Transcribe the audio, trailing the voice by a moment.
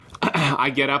I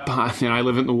get up, and I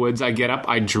live in the woods. I get up,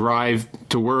 I drive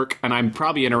to work, and I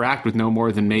probably interact with no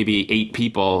more than maybe 8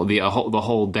 people the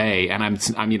whole day. And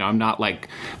I'm not like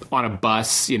on a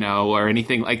bus, or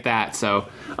anything like that. So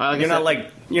you're not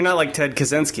like Ted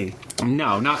Kaczynski.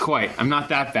 No, not quite. I'm not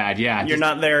that bad. Yeah, you're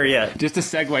not there yet. Just to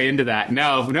segue into that.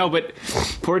 No, but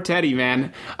poor Teddy,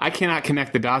 man. I cannot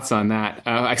connect the dots on that.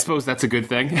 I suppose that's a good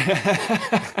thing.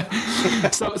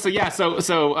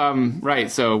 Right.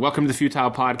 So welcome to the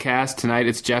Futile Podcast. Tonight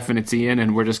it's Jeff and it's Ian,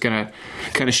 and we're just gonna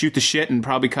kind of shoot the shit and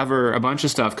probably cover a bunch of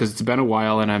stuff because it's been a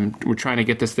while, and we're trying to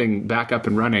get this thing back up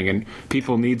and running, and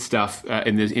people need stuff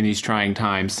in these trying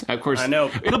times. Of course, I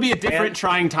know it'll be a different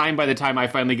trying time by the time I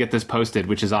finally get this posted,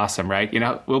 which is awesome, right?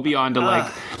 We'll be on to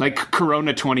like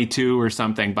Corona 22 or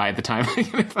something by the time.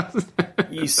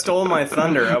 You stole my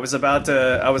thunder. I was about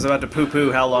to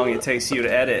poo-poo how long it takes you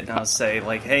to edit, and I'll say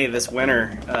like, hey, this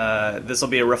winter, this will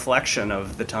be a reflection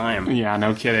of the time. Yeah,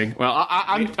 no kidding. Well,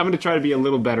 I'm going to try to be a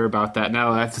little better about that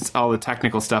now. That's all the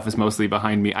technical stuff is mostly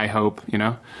behind me. I hope,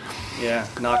 Yeah,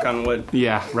 knock on wood.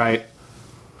 Yeah, right.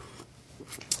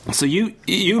 So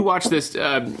you watched this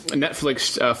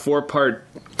Netflix 4-part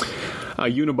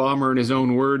Unabomber in his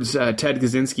own words Ted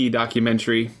Kaczynski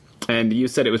documentary, and you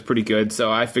said it was pretty good,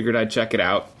 so I figured I'd check it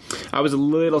out. I was a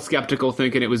little skeptical,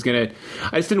 thinking it was gonna.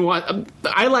 I just didn't want.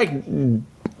 I like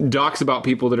docs about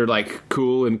people that are like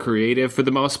cool and creative for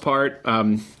the most part,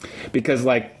 because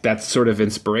like that's sort of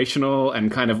inspirational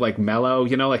and kind of like mellow.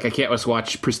 Like I can't just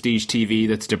watch prestige TV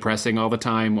that's depressing all the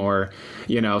time, or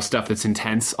stuff that's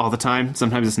intense all the time.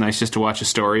 Sometimes it's nice just to watch a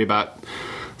story about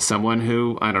someone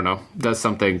who, I don't know, does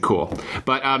something cool.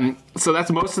 But so that's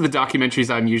most of the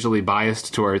documentaries I'm usually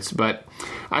biased towards. But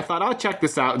I thought I'll check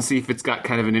this out and see if it's got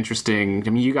kind of an interesting. I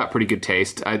mean, you got pretty good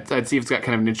taste. I'd see if it's got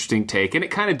kind of an interesting take, and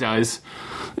it kind of does.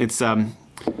 It's but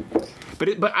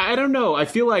I don't know. I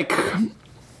feel like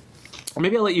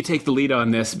maybe I'll let you take the lead on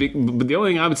this. But the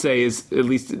only thing I would say is, at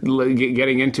least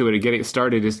getting into it or getting it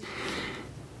started, is.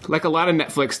 Like a lot of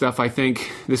Netflix stuff, I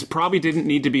think this probably didn't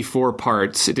need to be 4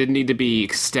 parts. It didn't need to be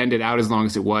extended out as long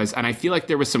as it was. And I feel like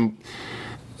there was some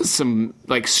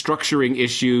like structuring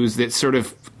issues that sort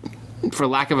of, for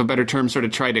lack of a better term, sort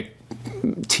of try to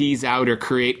tease out or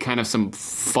create kind of some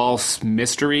false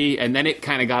mystery. And then it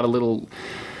kind of got a little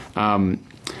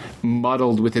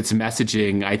muddled with its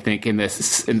messaging, I think,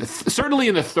 certainly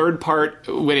in the 3rd part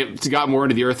when it got more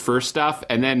into the Earth First stuff,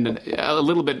 and then a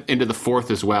little bit into the 4th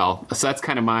as well. So that's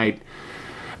kind of my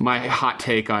hot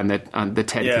take on the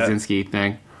Ted Kaczynski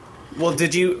thing. Well,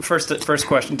 did you first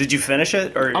question? Did you finish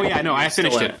it? Or oh yeah, no, I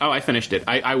finished it. I finished it.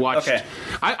 I watched. Okay.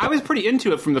 I was pretty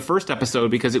into it from the first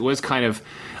episode because it was kind of,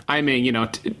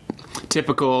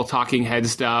 typical talking head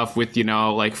stuff with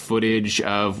like footage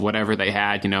of whatever they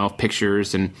had,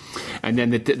 pictures and then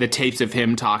the tapes of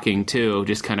him talking too,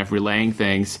 just kind of relaying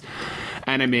things.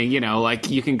 And I mean, like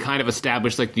you can kind of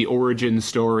establish like the origin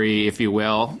story, if you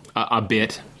will, a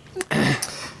bit.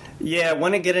 Yeah,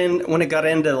 when it got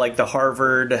into like the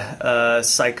Harvard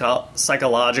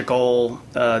psychological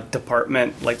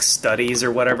department, like studies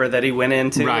or whatever that he went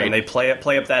into, right. And they play up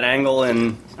that angle,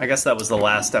 and I guess that was the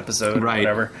last episode, right?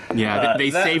 Or whatever. Yeah,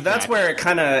 they saved that. That's where it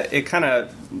kind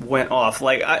of went off.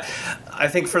 Like I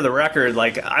think for the record,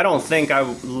 like I don't think I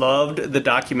loved the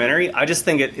documentary. I just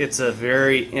think it's a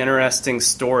very interesting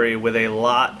story with a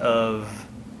lot of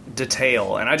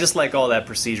detail, and I just like all that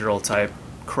procedural type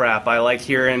crap. I like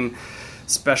hearing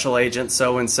special agent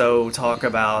so-and-so talk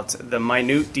about the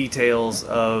minute details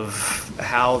of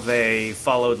how they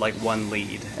followed like one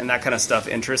lead, and that kind of stuff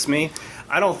interests me.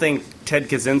 I don't think Ted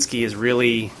Kaczynski is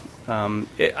really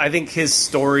I think his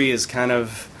story is kind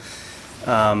of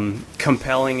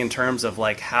compelling in terms of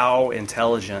like how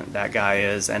intelligent that guy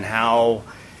is and how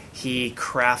he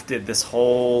crafted this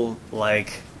whole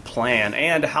like plan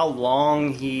and how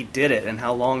long he did it and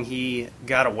how long he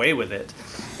got away with it.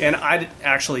 And I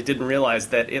actually didn't realize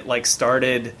that it like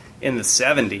started in the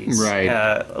 70s.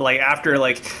 Right. Like after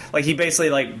like he basically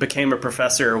like became a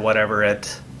professor or whatever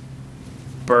at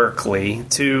Berkeley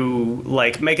to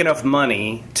like make enough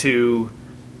money to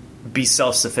be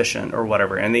self-sufficient or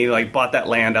whatever. And he like bought that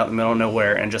land out in the middle of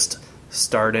nowhere and just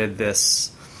started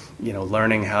this,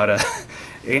 learning how to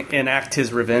enact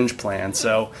his revenge plan.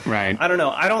 So right. I don't know.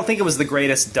 I don't think it was the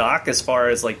greatest doc as far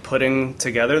as like putting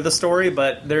together the story,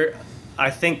 but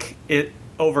I think it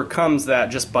overcomes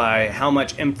that just by how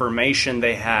much information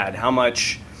they had, how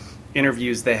much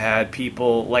interviews they had,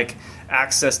 people like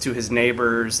access to his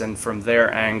neighbors and from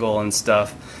their angle and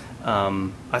stuff.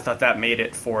 I thought that made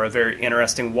it for a very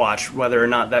interesting watch. Whether or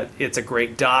not that it's a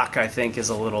great doc, I think is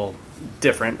a little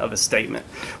different of a statement.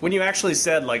 When you actually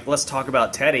said, like, let's talk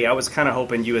about Teddy, I was kind of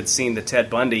hoping you had seen the Ted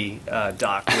Bundy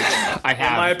doc, which I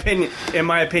have. In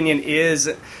my opinion,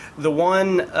 is the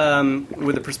one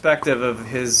with the perspective of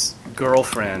his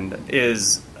girlfriend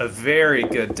is a very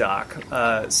good doc.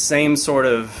 Same sort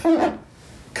of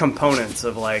components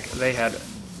of, like, they had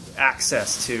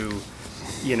access to,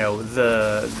 you know,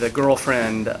 the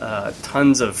girlfriend,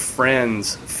 tons of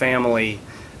friends, family,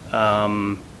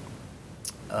 the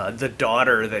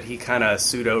daughter that he kind of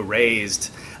pseudo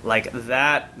raised. Like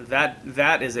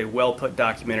that is a well put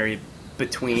documentary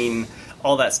between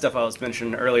all that stuff I was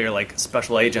mentioning earlier, like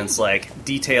special agents, like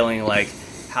detailing like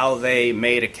how they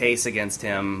made a case against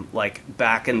him, like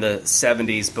back in the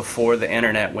 70s before the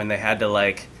internet, when they had to,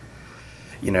 like,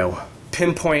 you know,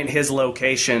 pinpoint his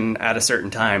location at a certain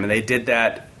time, and they did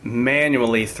that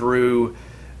manually through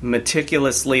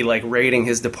meticulously, like, raiding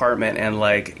his department and,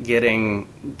 like,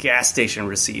 getting gas station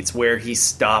receipts where he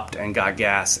stopped and got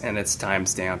gas, and it's time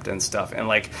stamped and stuff. And,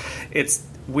 like, it's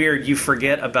weird, you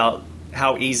forget about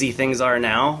how easy things are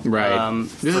now. Right.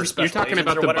 You're talking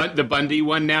about the Bundy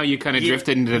one now. You kind of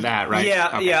drifted into that, right? Yeah.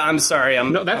 Okay. Yeah. I'm sorry.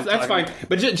 No, that's fine.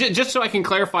 But just so I can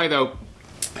clarify, though.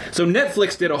 So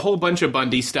Netflix did a whole bunch of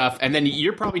Bundy stuff, and then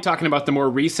you're probably talking about the more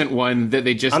recent one that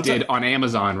they just did on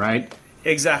Amazon, right?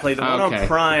 Exactly. The one on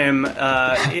Prime,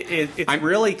 it's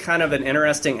really kind of an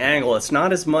interesting angle. It's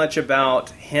not as much about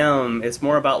him. It's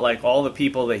more about, like, all the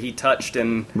people that he touched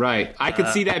and... Right. I could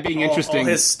see that being interesting. All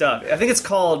his stuff. I think it's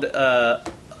called,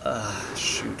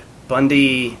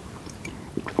 Bundy...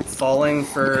 Falling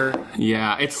for...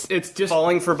 Yeah, it's just...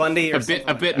 Falling for Bundy or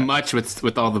a bit much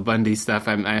with all the Bundy stuff.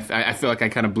 I feel like I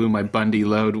kind of blew my Bundy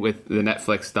load with the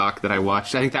Netflix doc that I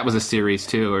watched. I think that was a series,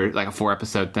 too, or like a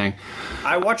 4-episode thing.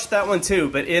 I watched that one, too,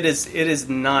 but it is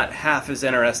not half as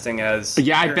interesting as...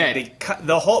 Yeah, I bet.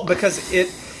 The whole... Because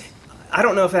it... I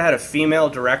don't know if it had a female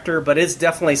director, but it's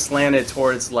definitely slanted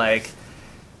towards, like,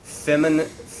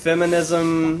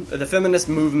 feminism... The feminist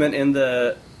movement in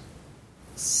the...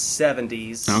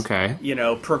 70s. Okay. You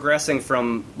know, progressing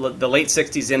from the late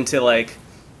 60s into, like,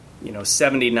 you know,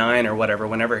 79 or whatever,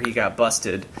 whenever he got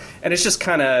busted. And it's just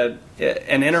kind of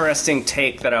an interesting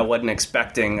take that I wasn't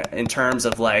expecting in terms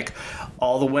of, like,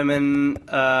 all the women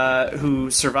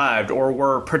who survived or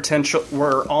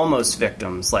were almost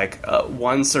victims. Like,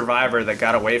 one survivor that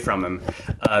got away from him.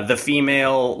 The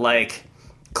female, like,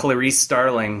 Clarice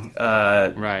Starling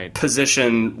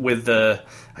position with the...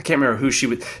 I can't remember who she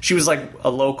was. She was like a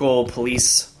local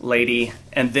police lady,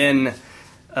 and then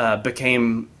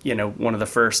became, you know, one of the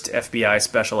first FBI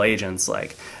special agents.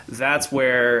 Like, that's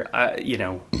where, you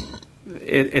know,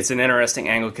 it's an interesting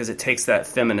angle because it takes that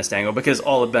feminist angle, because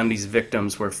all of Bundy's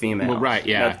victims were female. Well, right,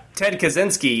 yeah. Now, Ted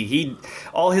Kaczynski,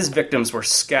 all his victims were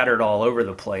scattered all over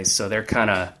the place, so they're kind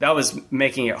of... That was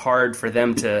making it hard for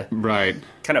them to... Right.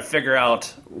 Kind of figure out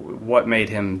what made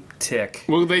him tick.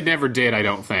 Well, they never did, I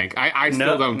don't think. I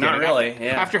still don't get it. Not really,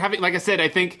 yeah. After having, like I said, I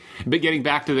think, but getting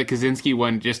back to the Kaczynski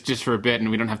one just for a bit,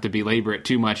 and we don't have to belabor it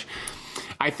too much,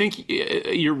 I think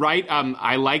you're right.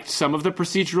 I liked some of the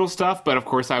procedural stuff, but of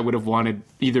course I would have wanted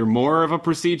either more of a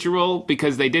procedural,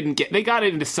 because they got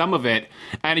into some of it,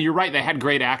 and you're right, they had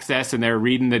great access and they're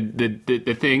reading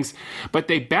the things, but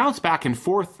they bounce back and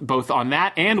forth both on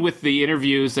that and with the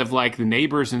interviews of, like, the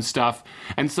neighbors and stuff,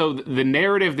 and so the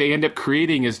narrative they end up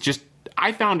creating is just...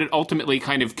 I found it ultimately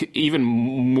kind of even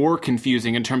more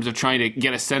confusing in terms of trying to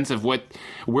get a sense of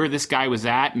where this guy was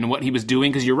at and what he was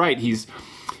doing, because you're right,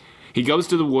 he goes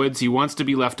to the woods. He wants to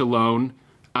be left alone.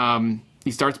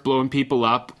 He starts blowing people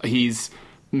up. He's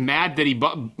mad that he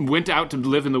went out to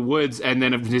live in the woods, and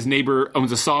then his neighbor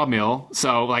owns a sawmill.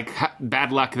 So, like,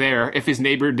 bad luck there. If his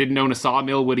neighbor didn't own a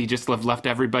sawmill, would he just have left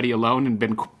everybody alone and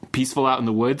been peaceful out in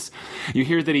the woods? You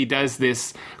hear that he does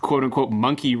this quote-unquote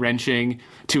monkey wrenching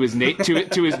to his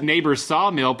to his neighbor's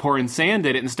sawmill, pouring sand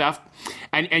in it and stuff.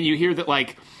 And you hear that,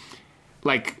 like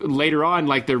later on,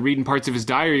 like, they're reading parts of his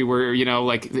diary where, you know,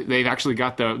 like, they've actually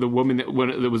got the woman that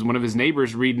was one of his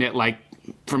neighbors reading it, like,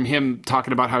 from him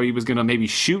talking about how he was going to maybe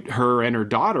shoot her and her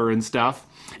daughter and stuff.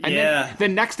 And then the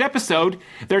next episode,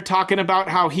 they're talking about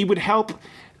how he would help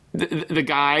the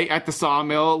guy at the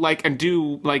sawmill, like, and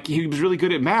do, like, he was really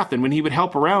good at math, and when he would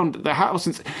help around the house,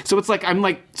 and so it's like, I'm,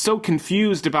 like, so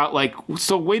confused about, like,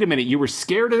 so wait a minute, you were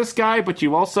scared of this guy, but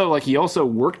you also, like, he also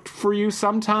worked for you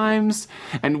sometimes,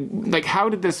 and, like, how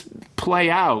did this play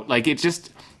out? Like, that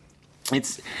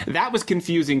was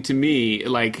confusing to me,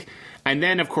 like, And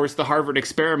then, of course, the Harvard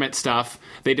experiment stuff,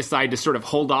 they decide to sort of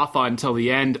hold off on until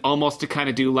the end, almost to kind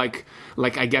of do like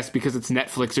I guess because it's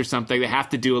Netflix or something, they have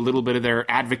to do a little bit of their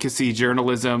advocacy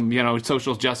journalism,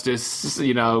 social justice,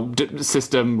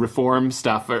 system reform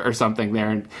stuff or something there,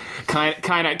 and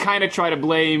kind of try to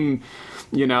blame,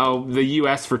 the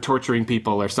U.S. for torturing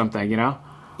people or something,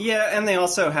 Yeah, and they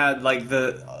also had like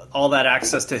all that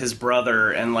access to his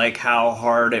brother and like how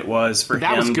hard it was for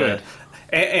that him was good.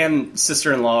 And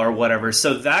sister-in-law or whatever.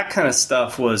 So that kind of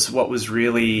stuff was what was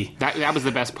really... That was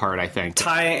the best part, I think.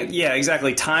 Tying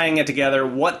it together,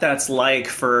 what that's like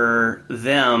for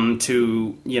them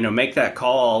to, make that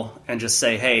call and just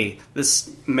say, hey,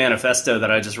 this manifesto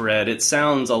that I just read, it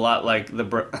sounds a lot like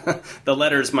the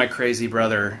letters my crazy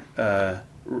brother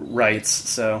writes,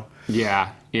 so...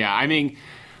 Yeah. I mean,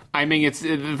 it's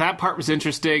that part was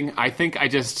interesting. I think I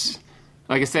just...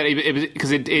 Like I said, it was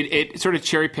because it sort of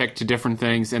cherry picked different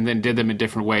things and then did them in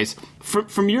different ways.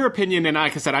 From your opinion, and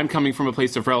like I said, I'm coming from a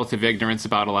place of relative ignorance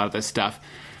about a lot of this stuff.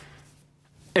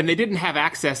 And they didn't have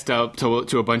access to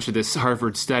a bunch of this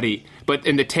Harvard study, but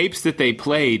in the tapes that they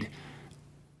played,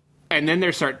 and then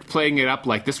they start playing it up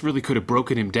like this really could have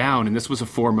broken him down, and this was a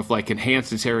form of like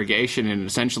enhanced interrogation, and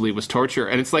essentially was torture.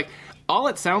 And it's like all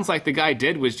it sounds like the guy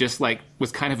did was just like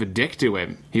was kind of a dick to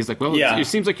him. He's like, well, it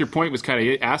seems like your point was kind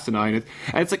of asinine, and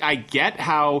it's like I get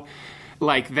how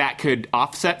like that could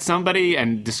offset somebody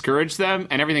and discourage them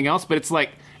and everything else, but it's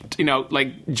like,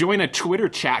 like join a Twitter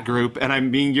chat group, and I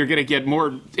mean you're going to get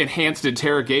more enhanced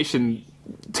interrogation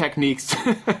techniques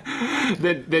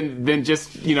than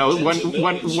just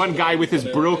one guy with his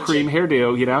Brill cream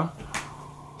hairdo,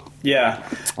 Yeah,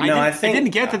 I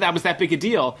didn't get that was that big a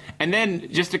deal. And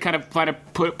then just to kind of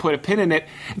put a pin in it,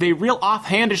 they real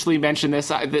offhandishly mention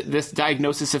this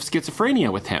diagnosis of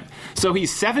schizophrenia with him. So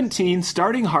he's 17,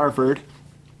 starting Harvard.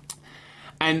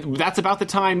 And that's about the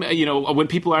time, when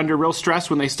people are under real stress,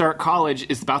 when they start college,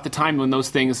 is about the time when those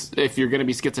things, if you're going to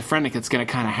be schizophrenic, it's going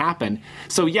to kind of happen.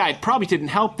 So, yeah, it probably didn't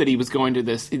help that he was going to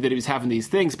this, that he was having these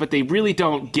things, but they really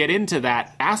don't get into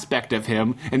that aspect of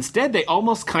him. Instead, they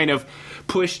almost kind of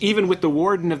push, even with the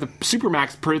warden of the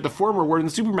the former warden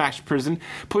of the Supermax prison,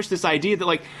 push this idea that,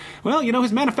 like, well,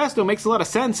 his manifesto makes a lot of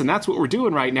sense, and that's what we're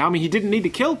doing right now. I mean, he didn't need to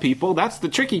kill people. That's the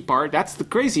tricky part. That's the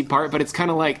crazy part, but it's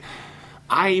kind of like...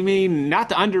 I mean, not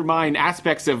to undermine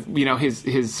aspects of,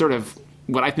 his sort of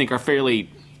what I think are fairly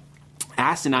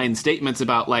asinine statements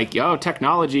about, like,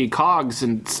 technology, cogs,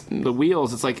 and the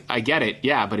wheels. It's like, I get it,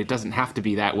 yeah, but it doesn't have to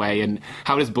be that way. And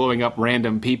how does blowing up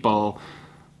random people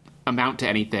amount to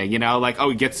anything? Like,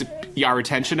 it gets our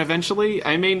attention eventually?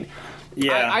 I mean,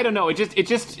 yeah. I don't know. It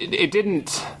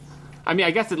didn't... I mean,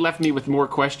 I guess it left me with more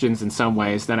questions in some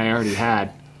ways than I already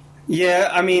had. Yeah,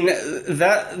 I mean,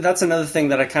 that's another thing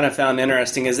that I kind of found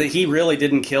interesting is that he really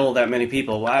didn't kill that many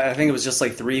people. I think it was just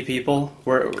like 3 people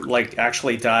were like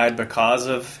actually died because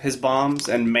of his bombs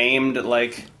and maimed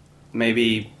like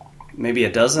maybe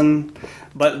a dozen.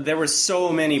 But there were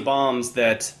so many bombs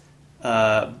that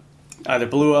either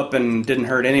blew up and didn't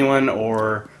hurt anyone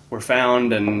or were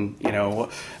found and,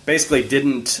 basically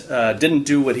didn't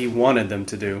do what he wanted them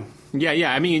to do.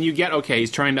 Yeah. I mean, you get, okay,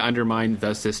 he's trying to undermine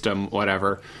the system,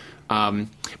 whatever.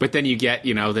 But then you get,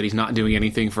 that he's not doing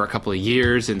anything for a couple of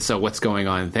years, and so what's going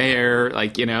on there?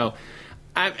 Like, I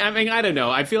mean, I don't know.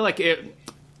 I feel like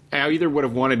I either would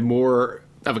have wanted more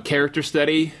of a character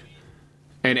study,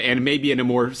 and maybe in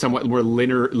a somewhat more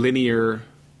linear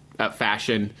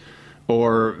fashion,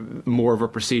 or more of a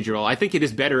procedural. I think it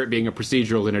is better at being a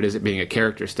procedural than it is at being a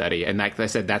character study. And like I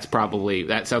said, that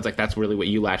sounds like that's really what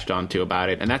you latched onto about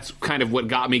it. And that's kind of what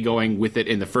got me going with it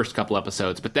in the first couple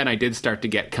episodes. But then I did start to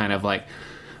get kind of like,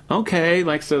 okay,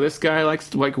 like, so this guy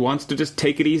wants to just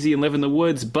take it easy and live in the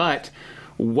woods, but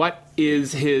what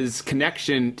is his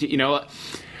connection to,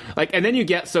 and then you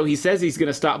get, so he says he's going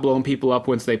to stop blowing people up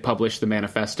once they publish the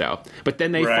manifesto. But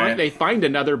then they find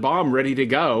another bomb ready to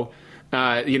go.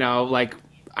 I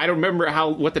don't remember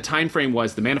what the time frame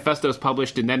was. The manifesto was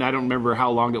published, and then I don't remember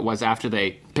how long it was after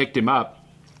they picked him up.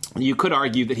 You could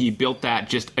argue that he built that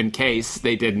just in case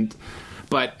they didn't.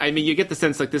 But, I mean, you get the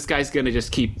sense, like, this guy's going to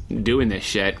just keep doing this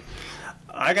shit.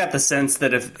 I got the sense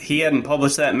that if he hadn't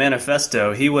published that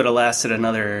manifesto, he would have lasted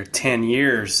another 10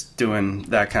 years doing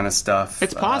that kind of stuff.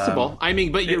 It's possible. I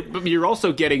mean, but you're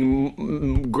also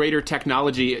getting greater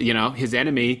technology, his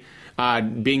enemy...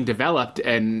 being developed,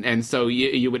 and so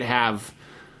you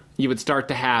would start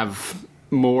to have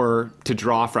more to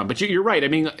draw from. But you're right. I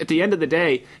mean, at the end of the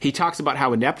day, he talks about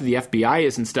how inept the FBI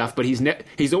is and stuff, but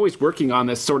he's always working on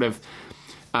this sort of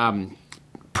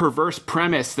perverse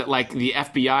premise that, like, the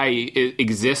FBI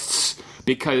exists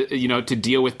because, to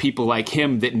deal with people like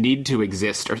him that need to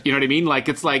exist, or, you know what I mean? Like,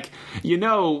 it's like,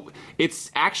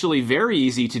 it's actually very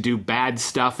easy to do bad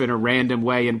stuff in a random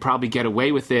way and probably get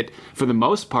away with it for the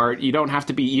most part. You don't have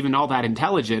to be even all that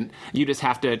intelligent. You just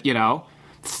have to,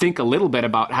 think a little bit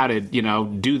about how to,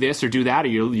 do this or do that, or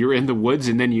you're in the woods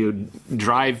and then you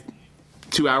drive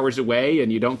 2 hours away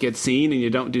and you don't get seen and you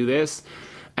don't do this.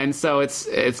 And so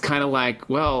it's kind of like,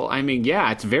 well, I mean,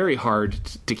 yeah, it's very hard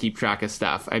to keep track of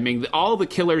stuff. I mean, all the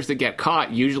killers that get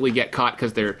caught usually get caught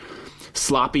because they're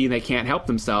sloppy and they can't help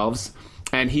themselves.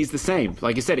 And he's the same.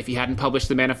 Like you said, if he hadn't published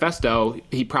the manifesto,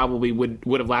 he probably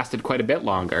would have lasted quite a bit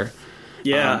longer.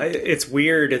 Yeah, it's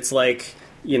weird. It's like,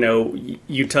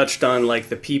 you touched on like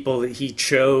the people that he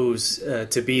chose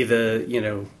to be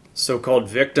the, so-called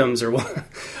victims or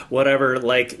whatever.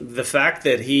 Like the fact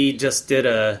that he just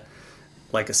did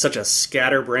such a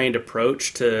scatterbrained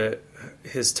approach to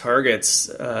his targets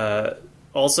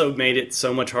also made it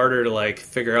so much harder to like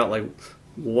figure out like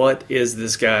what is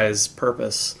this guy's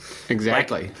purpose.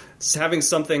 Exactly. Like, having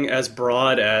something as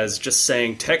broad as just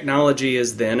saying technology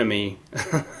is the enemy.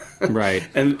 Right.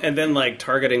 And then like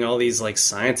targeting all these like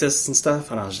scientists and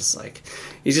stuff, and I was just like,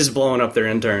 he's just blowing up their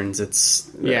interns. It's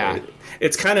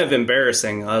kind of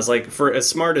embarrassing. I was like, for as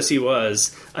smart as he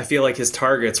was, I feel like his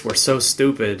targets were so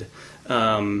stupid.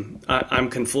 I'm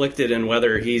conflicted in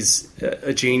whether he's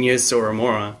a genius or a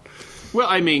moron. Well,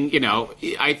 I mean,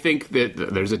 I think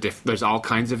that there's all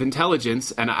kinds of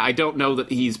intelligence, and I don't know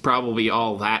that he's probably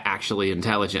all that actually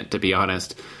intelligent, to be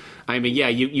honest. I mean, yeah,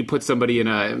 you put somebody in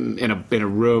a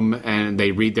room and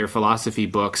they read their philosophy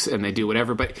books and they do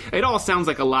whatever, but it all sounds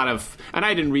like a lot of. And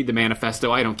I didn't read the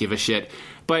manifesto. I don't give a shit.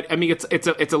 But I mean,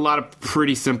 it's a lot of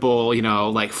pretty simple,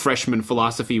 like freshman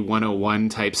philosophy 101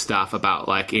 type stuff about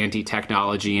like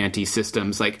anti-technology,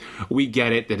 anti-systems. Like, we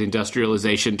get it that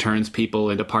industrialization turns people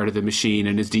into part of the machine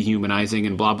and is dehumanizing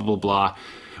and blah blah blah blah.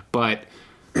 But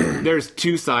there's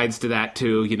two sides to that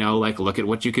too, like look at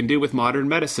what you can do with modern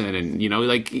medicine, and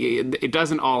like it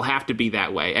doesn't all have to be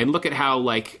that way. And look at how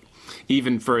like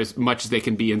even for as much as they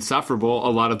can be insufferable,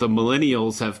 a lot of the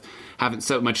millennials haven't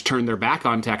so much turned their back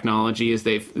on technology as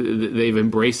they've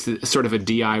embraced sort of a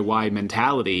DIY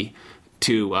mentality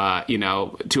to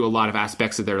to a lot of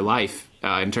aspects of their life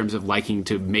in terms of liking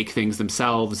to make things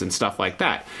themselves and stuff like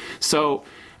that. So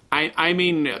I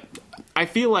mean, I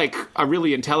feel like a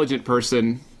really intelligent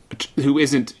person who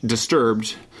isn't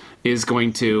disturbed is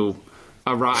going to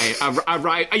arrive at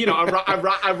like you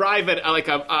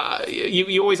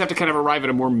always have to kind of arrive at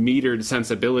a more metered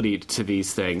sensibility to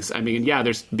these things. I mean, yeah,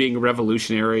 there's being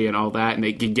revolutionary and all that, and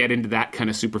they can get into that kind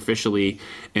of superficially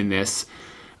in this,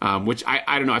 which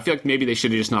I don't know. I feel like maybe they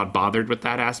should have just not bothered with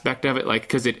that aspect of it, like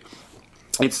because it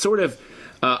sort of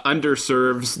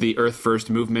underserves the Earth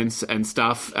First movements and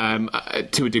stuff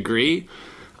to a degree,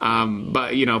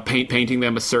 but painting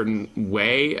them a certain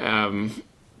way,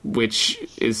 which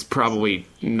is probably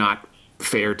not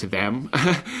fair to them.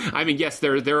 I mean, yes,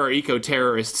 there are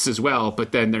eco-terrorists as well,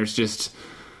 but then there's just,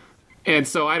 and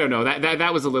so I don't know,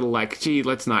 that was a little like, gee,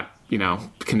 let's not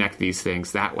connect these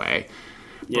things that way.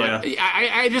 Yeah,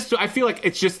 but I feel like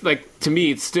it's just like, to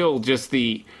me, it's still just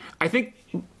I think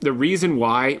the reason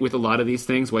why with a lot of these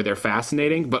things, why they're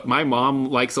fascinating, but my mom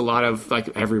likes a lot of, like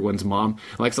everyone's mom,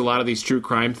 likes a lot of these true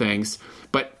crime things.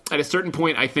 But at a certain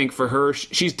point, I think for her,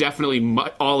 she's definitely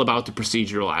all about the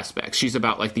procedural aspects. She's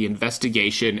about like the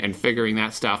investigation and figuring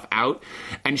that stuff out.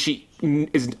 And she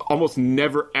is almost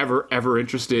never, ever, ever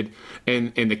interested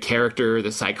in the character,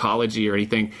 the psychology or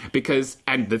anything. Because,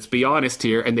 and let's be honest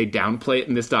here, and they downplay it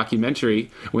in this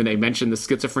documentary when they mention the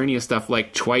schizophrenia stuff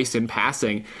like twice in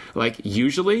passing, like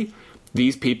usually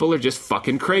these people are just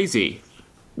fucking crazy.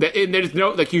 And there's no,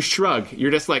 like, you shrug. You're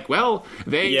just like, well,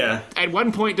 they at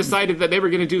one point decided that they were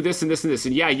going to do this and this and this.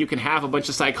 And yeah, you can have a bunch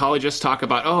of psychologists talk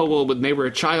about, oh, well, when they were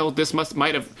a child, this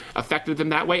might have affected them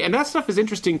that way. And that stuff is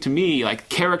interesting to me. Like,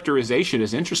 characterization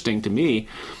is interesting to me.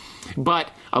 But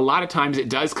a lot of times it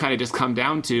does kind of just come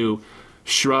down to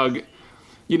shrug.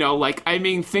 Like, I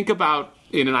mean, think about,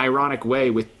 in an ironic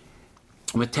way with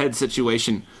Ted's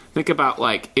situation, think about,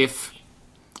 like, if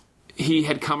he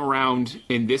had come around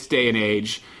in this day and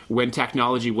age when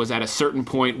technology was at a certain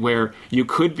point where you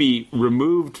could be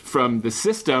removed from the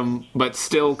system but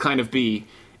still kind of be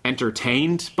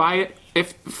entertained by it,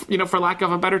 if for lack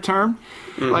of a better term.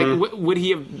 Mm-hmm. Like, would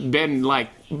he have been like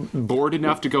bored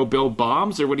enough to go build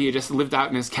bombs, or would he have just lived out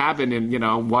in his cabin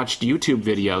and watched YouTube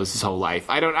videos his whole life?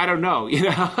 I don't know.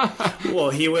 Well,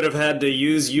 he would have had to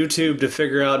use YouTube to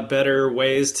figure out better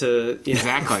ways to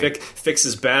exactly fix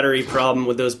his battery problem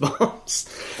with those bombs.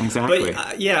 Exactly.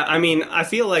 But yeah, I mean, I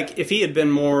feel like if he had been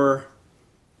more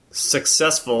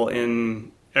successful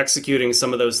in executing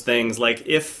some of those things. Like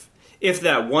if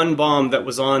that one bomb that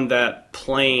was on that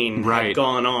plane had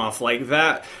gone off like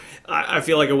that, I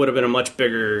feel like it would have been a much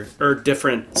bigger or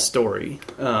different story.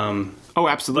 Oh,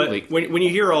 absolutely. But when you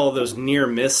hear all those near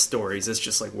miss stories, it's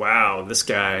just like, wow, this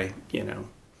guy,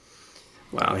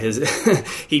 wow,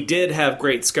 he did have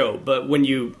great scope. But when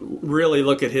you really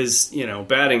look at his,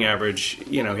 batting average,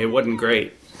 it wasn't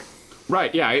great.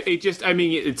 Right, yeah.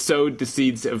 It sowed the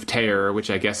seeds of terror, which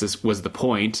I guess was the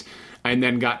point, and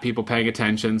then got people paying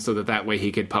attention so that way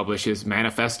he could publish his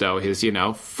manifesto, his,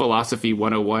 Philosophy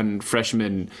 101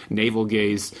 freshman navel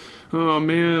gaze. Oh,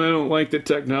 man, I don't like the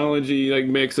technology,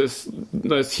 makes us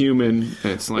less human.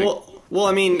 It's like... Well,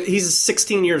 I mean, he's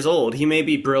 16 years old. He may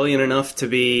be brilliant enough to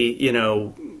be,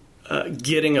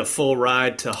 getting a full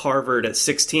ride to Harvard at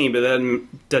 16, but that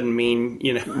doesn't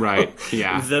mean, right?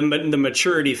 Yeah. The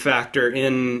maturity factor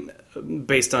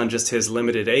based on just his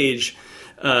limited age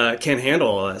can handle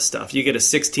all that stuff. You get a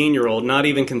 16-year-old, not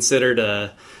even considered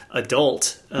a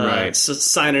adult, right?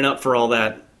 Signing up for all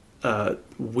that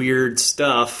weird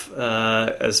stuff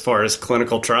as far as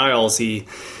clinical trials he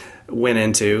went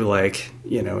into,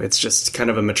 it's just kind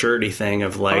of a maturity thing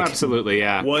of absolutely,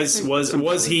 yeah.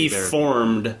 Was he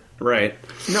formed right?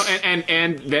 No,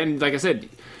 and then, like I said,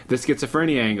 the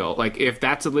schizophrenia angle, if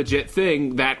that's a legit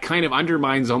thing, that kind of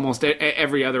undermines almost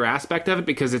every other aspect of it,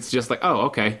 because it's just like, oh,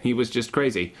 okay, he was just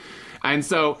crazy. And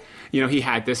so, he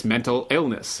had this mental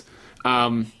illness.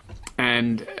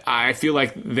 And I feel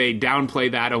like they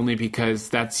downplay that only because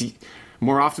that's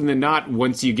more often than not,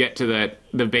 once you get to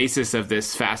the basis of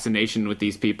this fascination with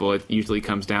these people, it usually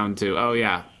comes down to, oh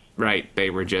yeah, right, they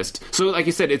were just... So like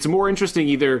you said, it's more interesting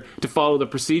either to follow the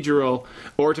procedural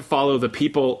or to follow the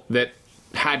people that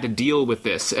had to deal with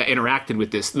this, interacted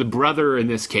with this, the brother in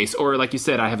this case, or like you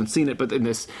said, I haven't seen it, but in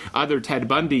this other Ted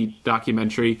Bundy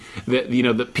documentary,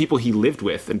 the people he lived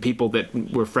with and people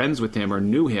that were friends with him or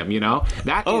knew him,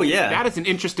 that is an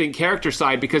interesting character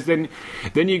side, because then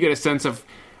you get a sense of,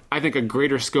 I think, a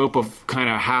greater scope of kind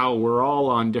of how we're all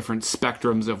on different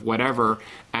spectrums of whatever,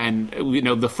 and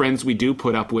the friends we do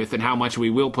put up with and how much we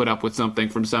will put up with something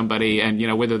from somebody, and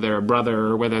whether they're a brother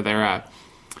or whether they're a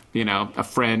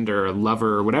friend or a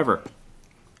lover or whatever.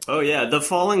 Oh yeah, the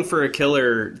Falling for a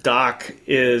Killer doc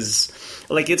is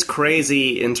it's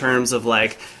crazy in terms of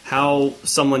how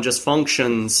someone just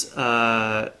functions,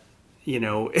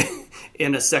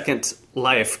 in a second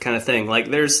life kind of thing.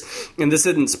 There's, and this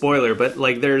isn't spoiler, but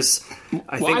I've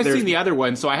seen the other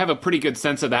one, so I have a pretty good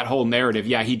sense of that whole narrative.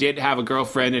 Yeah, he did have a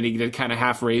girlfriend, and he did kind of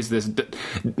half raise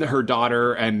her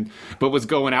daughter, but was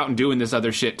going out and doing this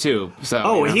other shit too.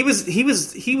 So he was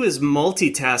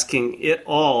multitasking it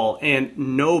all, and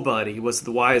nobody was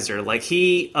the wiser.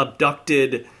 He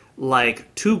abducted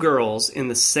 2 girls in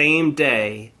the same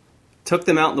day, took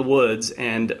them out in the woods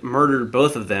and murdered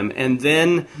both of them, and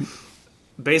then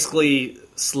basically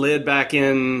slid back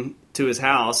in to his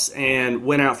house and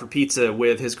went out for pizza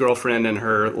with his girlfriend and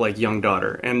her young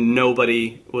daughter, and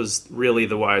nobody was really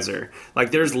the wiser.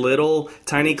 There's little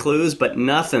tiny clues, but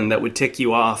nothing that would tick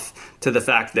you off to the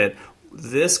fact that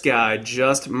this guy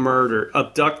just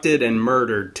abducted and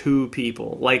murdered 2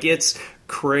 people. It's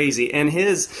crazy. And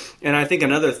I think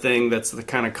another thing that's the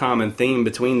kind of common theme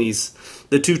between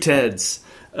the 2 Teds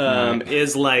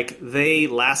is they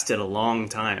lasted a long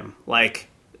time.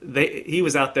 He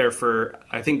was out there for,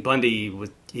 I think Bundy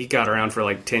he got around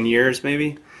for 10 years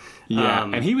maybe. Yeah,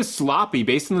 and he was sloppy.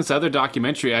 Based on this other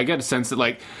documentary, I got a sense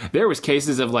that there was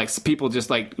cases of people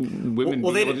just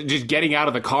women just getting out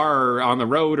of the car on the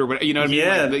road or what,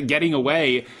 getting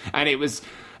away, and it was.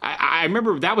 I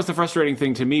remember that was the frustrating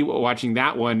thing to me watching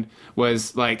that one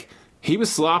was he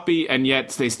was sloppy, and yet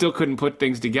they still couldn't put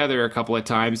things together a couple of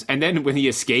times. And then when he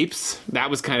escapes, that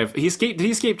was kind of... Did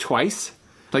he escape twice?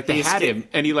 They had him,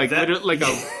 and he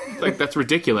that's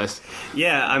ridiculous.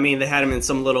 Yeah, I mean, they had him in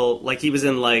some little... he was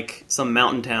in, some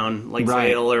mountain town,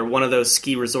 Vail, or one of those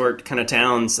ski resort kind of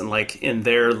towns, and, in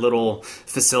their little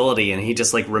facility, and he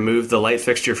just, removed the light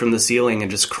fixture from the ceiling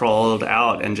and just crawled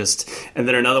out, and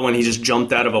then another one, he just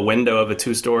jumped out of a window of a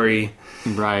 2-story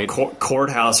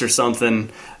courthouse or something.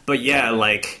 But yeah,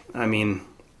 I mean,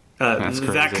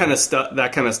 that kind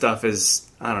of stuff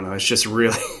is, I don't know, it's just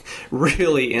really,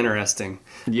 really interesting.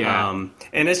 Yeah.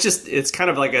 And it's kind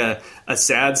of a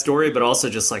sad story, but also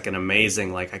just an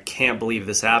amazing, I can't believe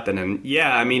this happened. And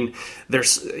yeah, I mean,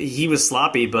 he was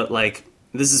sloppy, but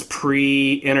this is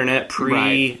pre-internet,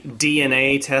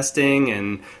 pre-DNA testing,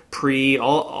 and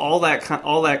all that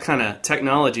kind of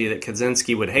technology that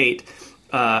Kaczynski would hate.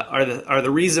 Are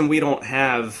the reason we don't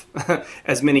have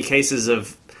as many cases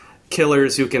of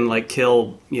killers who can like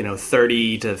kill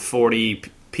 30 to 40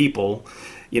 people.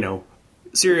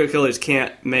 Serial killers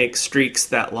can't make streaks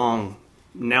that long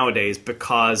nowadays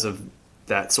because of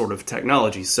that sort of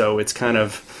technology. So it's kind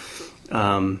of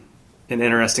an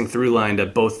interesting through line to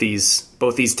both these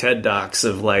TED Docs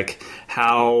of like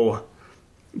how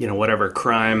whatever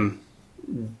crime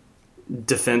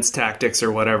defense tactics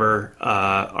or whatever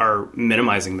are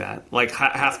minimizing that. Like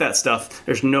half that stuff,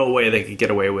 there's no way they could get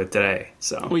away with today.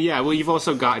 So well, yeah. Well, you've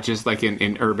also got just like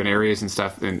in urban areas and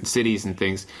stuff, in cities and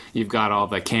things, you've got all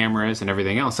the cameras and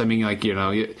everything else. I mean, like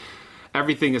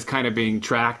everything is kind of being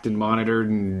tracked and monitored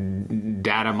and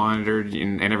data monitored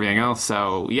and everything else.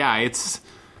 So yeah, it's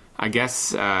I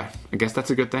guess that's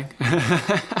a good thing.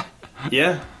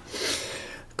 Yeah,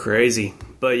 crazy,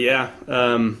 but yeah.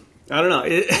 I don't know.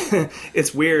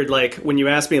 It's weird. Like when you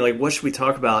asked me, like, what should we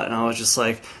talk about? And I was just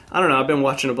like, I don't know. I've been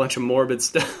watching a bunch of morbid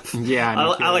stuff. Yeah,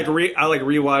 I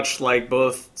rewatched like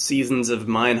both seasons of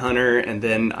Mindhunter, and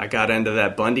then I got into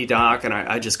that Bundy doc, and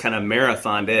I just kind of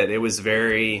marathoned it. It was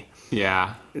very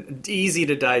easy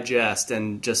to digest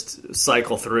and just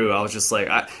cycle through. I was just like,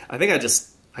 I think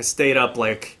I stayed up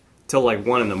like till like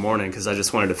 1 a.m. because I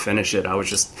just wanted to finish it. I was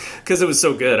just because it was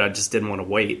so good. I just didn't want to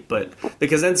wait. But the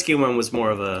Kaczynski one was more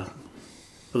of a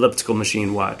elliptical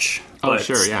machine watch. Oh,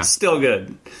 sure, yeah, still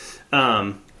good.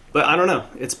 But I don't know.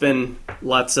 It's been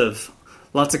lots of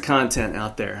content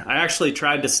out there. I actually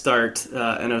tried to start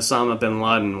an Osama bin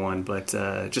Laden one, but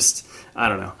just I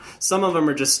don't know. Some of them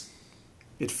are just.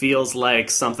 It feels like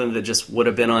something that just would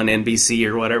have been on NBC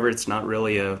or whatever. It's not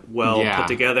really a put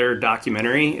together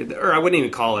documentary, or I wouldn't even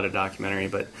call it a documentary.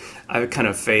 But I kind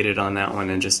of faded on that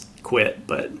one and just quit.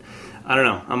 But I don't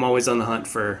know. I'm always on the hunt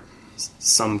for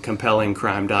some compelling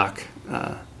crime doc.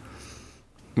 Well,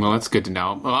 that's good to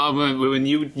know. When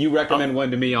you recommend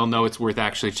one to me, I'll know it's worth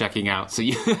actually checking out. So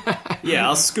yeah,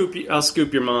 I'll scoop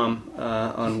your mom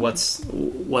on what's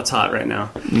hot right now.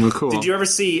 Well, cool. Did you ever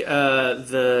see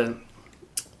the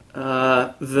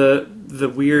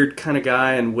weird kind of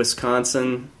guy in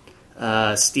Wisconsin,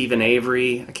 Stephen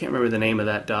Avery? I can't remember the name of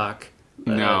that doc.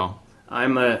 No.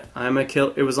 I'm a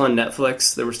kill. It was on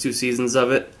Netflix. There was 2 seasons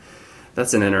of it.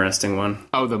 That's an interesting one.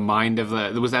 Oh, the mind of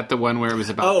was that the one where it was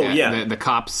about the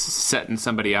cops setting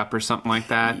somebody up or something like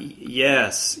that?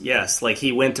 Yes. Like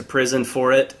he went to prison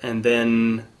for it and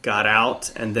then got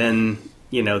out, and then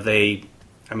they,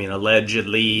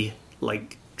 allegedly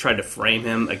like tried to frame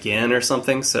him again or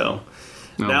something. So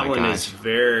that one is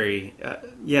very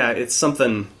it's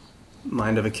something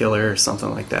Mind of a Killer or something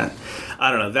like that.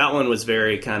 I don't know. That one was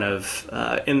very kind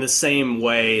of in the same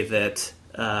way that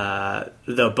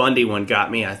the Bundy one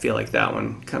got me. I feel like that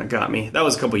one kind of got me. That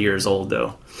was a couple years old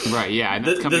though. Right, yeah. And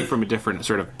that's coming from a different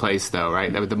sort of place though,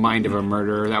 right? That was the Mind of a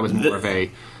Murderer. That was more of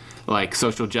a like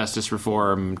social justice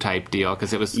reform type deal,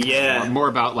 because it was more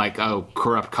about like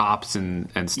corrupt cops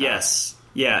and stuff. Yes.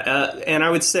 Yeah, and I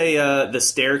would say The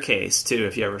Staircase too,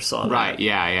 if you ever saw that. Right,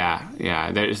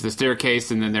 yeah. There's The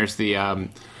Staircase, and then there's the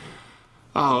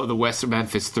the West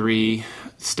Memphis 3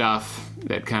 stuff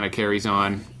that kind of carries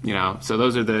on, So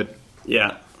those are the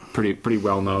pretty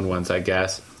well known ones, I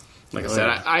guess. Like I said,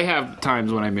 I have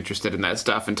times when I'm interested in that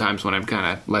stuff, and times when I'm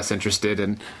kind of less interested,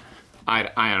 and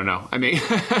I don't know. I mean,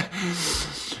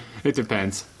 it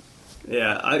depends.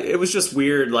 Yeah, it was just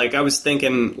weird. Like, I was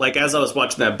thinking, like, as I was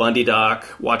watching that Bundy doc,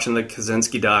 watching the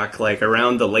Kaczynski doc, like,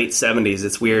 around the late 70s,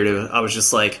 it's weird. I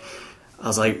was like,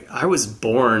 I was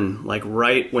born, like,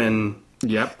 right when...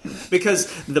 Yep.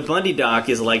 Because the Bundy doc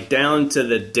is, like, down to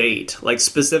the date, like,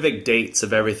 specific dates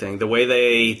of everything. The way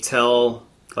they tell,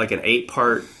 like, an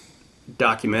 8-part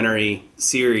documentary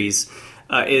series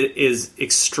is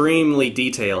extremely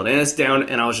detailed. And it's down,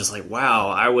 and I was just like, wow,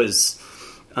 I was...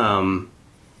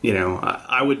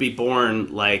 I would be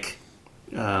born like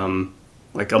a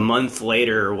month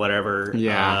later or whatever.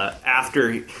 Yeah.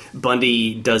 After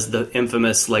Bundy does the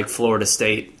infamous like Florida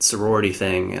State sorority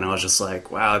thing, and I was just like,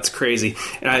 wow, it's crazy.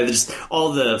 And I just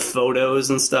all the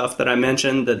photos and stuff that I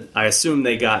mentioned that I assume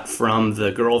they got from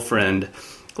the girlfriend,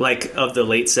 like of the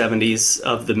late 70s,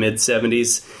 of the mid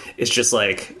 70s. It's just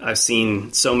like I've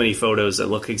seen so many photos that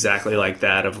look exactly like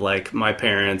that of like my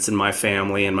parents and my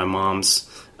family and my mom's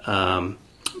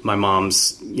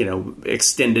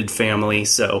extended family.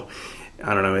 So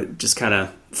I don't know, it just kind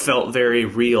of felt very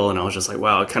real, and I was just like,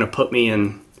 wow, it kind of put me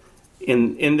in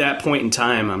that point in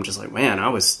time. I'm just like, man, I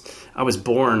was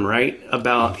born right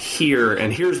about here,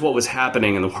 and here's what was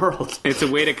happening in the world. It's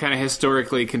a way to kind of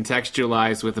historically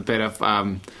contextualize with a bit of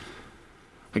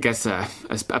I guess a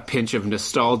pinch of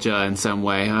nostalgia in some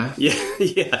way, huh?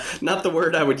 Yeah. Not the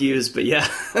word I would use, but yeah.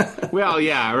 Well,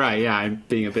 yeah, right, yeah. I'm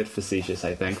being a bit facetious,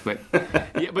 I think, but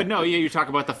no, you talk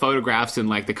about the photographs and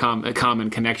like the common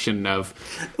connection of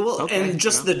and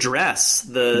just the dress,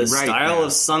 the style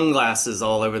of sunglasses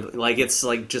all over, like it's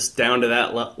like just down to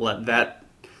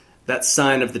that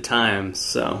sign of the times.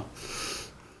 So,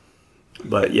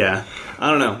 but yeah,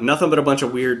 I don't know. Nothing but a bunch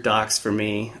of weird docs for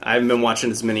me. I haven't been watching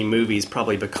as many movies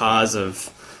probably because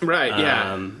of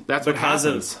that's what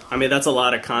happens. That's a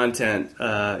lot of content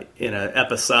in an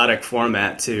episodic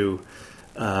format to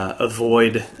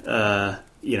avoid hour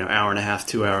and a half,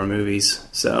 2 hour movies.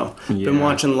 So been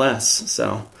watching less.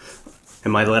 So,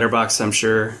 and my letterbox, I'm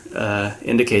sure,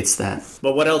 indicates that.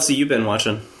 But what else have you been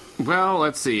watching? Well,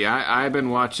 let's see. I've been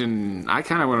watching. I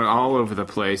kind of went all over the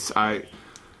place.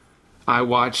 I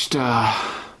watched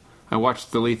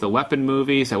the Lethal Weapon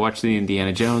movies. I watched the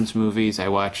Indiana Jones movies.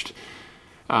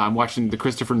 I'm watching the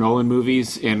Christopher Nolan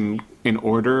movies in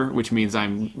order, which means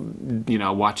I'm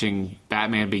watching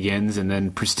Batman Begins and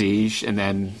then Prestige and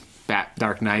then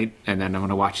Dark Knight, and then I'm going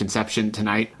to watch Inception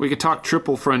tonight. We could talk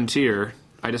Triple Frontier.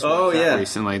 I just watched that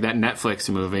recently, that Netflix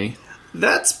movie.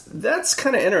 That's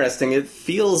kind of interesting. It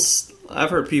feels, I've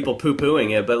heard people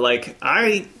poo-pooing it, but like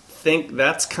I think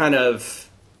that's kind of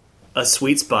a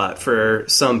sweet spot for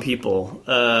some people.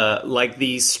 Like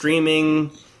the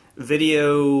streaming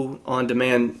video on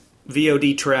demand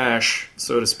VOD trash,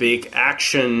 so to speak,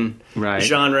 action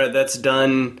genre that's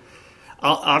done,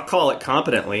 I'll call it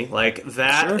competently, like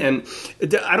that. Sure. And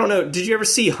I don't know, did you ever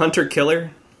see Hunter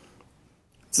Killer?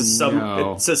 It's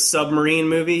a submarine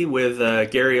movie with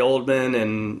Gary Oldman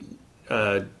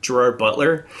and Gerard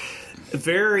Butler.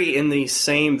 Very in the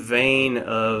same vein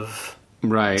of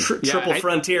Triple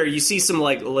Frontier. You see some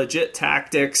like legit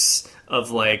tactics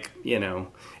of like,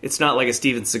 it's not like a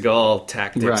Steven Seagal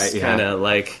tactics kind of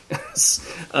like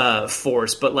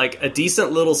force, but like a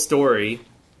decent little story,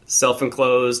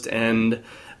 self-enclosed and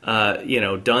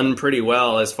done pretty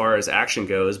well as far as action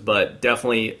goes, but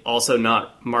definitely also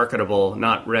not marketable,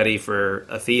 not ready for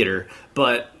a theater.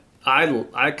 But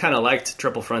I kind of liked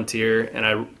Triple Frontier, and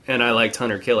I liked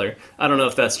Hunter Killer. I don't know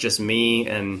if that's just me,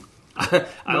 and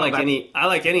I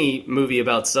like any movie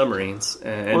about submarines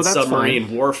and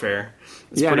submarine warfare.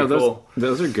 It's pretty cool.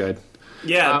 Those are good.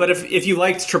 Yeah, but if you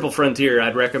liked Triple Frontier,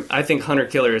 I think Hunter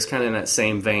Killer is kind of in that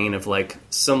same vein of like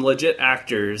some legit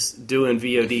actors doing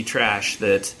VOD trash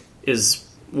that is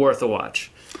worth a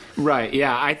watch. Right.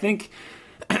 Yeah, I think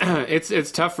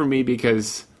it's tough for me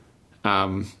because,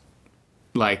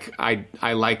 like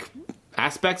I like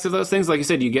aspects of those things. Like you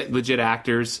said, you get legit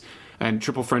actors, and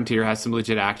Triple Frontier has some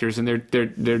legit actors, and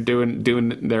they're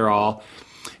doing their all,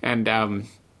 and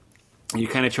you're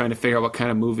kind of trying to figure out what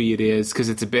kind of movie it is because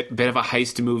it's a bit of a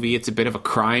heist movie. It's a bit of a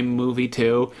crime movie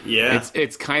too. Yeah,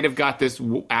 it's kind of got this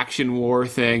action war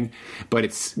thing, but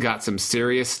it's got some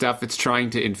serious stuff it's trying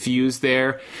to infuse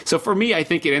there. So for me, I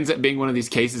think it ends up being one of these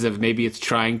cases of maybe it's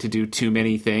trying to do too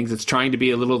many things. It's trying to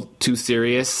be a little too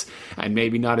serious and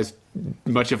maybe not as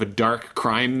much of a dark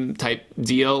crime type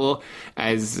deal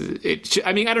as it.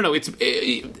 I mean, I don't know.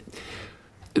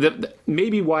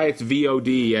 Maybe why it's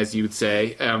VOD, as you would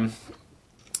say.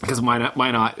 Because why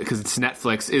not? Because it's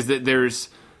Netflix. Is that there's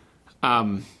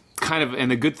kind of,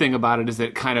 and the good thing about it is that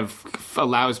it kind of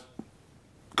allows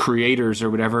creators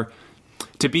or whatever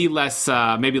to be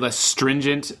maybe less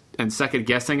stringent and second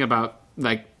guessing about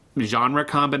like genre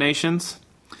combinations.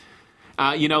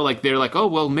 Like they're like, oh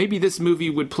well, maybe this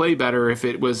movie would play better if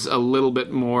it was a little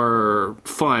bit more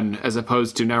fun, as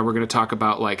opposed to now we're going to talk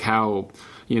about like how.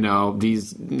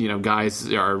 These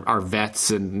guys are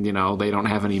vets and they don't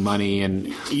have any money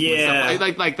and stuff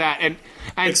like that and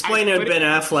explaining Ben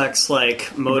Affleck's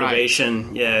like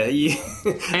motivation,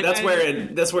 that's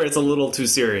where it's a little too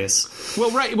serious.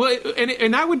 Well,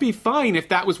 and that would be fine if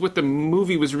that was what the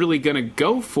movie was really going to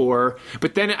go for,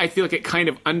 but then I feel like it kind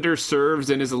of underserves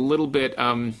and is a little bit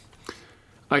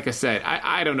like I said,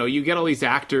 I don't know. You get all these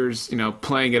actors,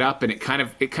 playing it up, and it kind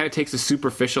of takes a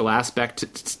superficial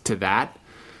aspect to that.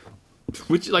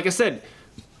 Which, like I said,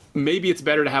 maybe it's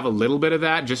better to have a little bit of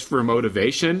that just for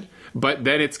motivation, but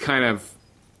then it's kind of,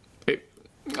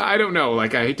 I don't know,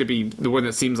 like I hate to be the one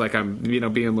that seems like I'm,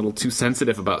 being a little too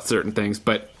sensitive about certain things,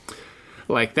 but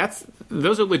like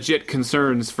those are legit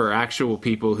concerns for actual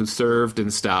people who served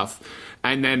and stuff.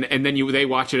 And then they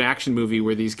watch an action movie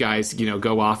where these guys,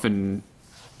 go off and,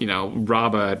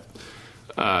 rob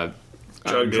a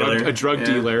drug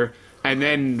dealer, and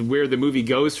then where the movie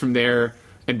goes from there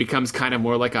and becomes kind of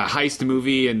more like a heist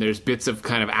movie, and there's bits of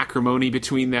kind of acrimony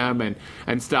between them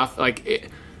and stuff.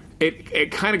 Like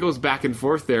it kind of goes back and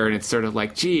forth there, and it's sort of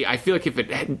like, gee, I feel like if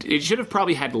it should have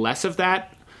probably had less of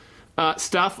that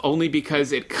stuff, only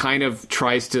because it kind of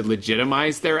tries to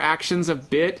legitimize their actions a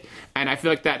bit, and I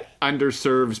feel like that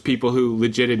underserves people who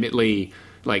legitimately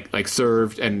like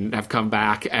served and have come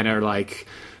back and are like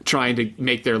trying to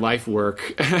make their life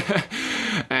work.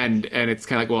 and it's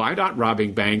kind of like, well, I'm not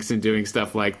robbing banks and doing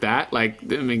stuff like that. Like,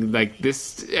 I mean, like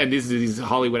this, and these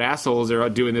Hollywood assholes are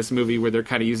doing this movie where they're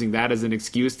kind of using that as an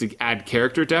excuse to add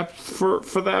character depth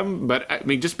for them. But I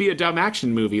mean, just be a dumb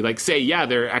action movie. Like, say, yeah,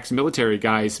 they're ex-military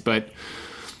guys,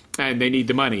 and they need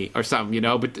the money or something, you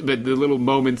know, but the little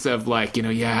moments of like, you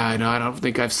know, I don't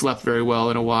think I've slept very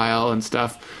well in a while and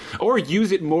stuff, or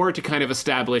use it more to kind of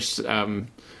establish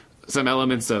some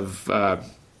elements of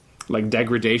like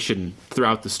degradation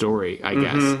throughout the story, I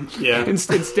guess. Yeah.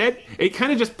 Instead, it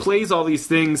kind of just plays all these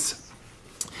things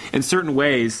in certain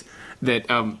ways that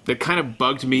kind of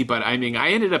bugged me, but I mean, I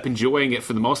ended up enjoying it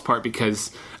for the most part,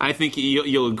 because I think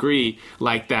you'll agree,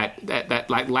 like that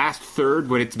like last third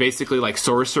when it's basically like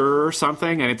Sorcerer or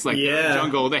something, and it's like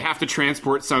jungle, they have to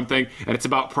transport something, and it's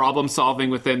about problem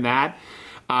solving within that.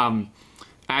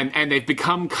 And they've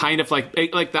become kind of like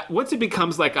that. Once it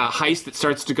becomes like a heist that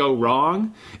starts to go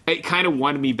wrong, it kind of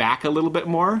won me back a little bit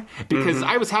more, because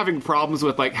I was having problems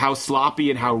with like how sloppy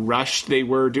and how rushed they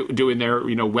were doing their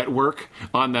wet work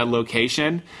on the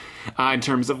location, in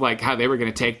terms of like how they were going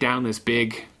to take down this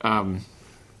big drug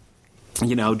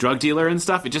dealer and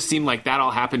stuff. It just seemed like that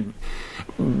all happened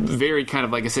very kind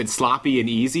of, like I said, sloppy and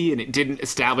easy, and it didn't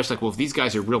establish like, well, if these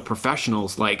guys are real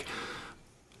professionals, like.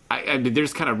 I mean, they're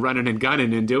just kind of running and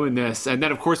gunning and doing this, and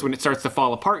then of course when it starts to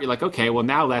fall apart, you're like, okay, well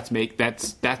now that's good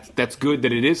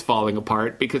that it is falling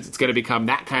apart, because it's going to become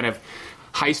that kind of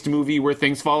heist movie where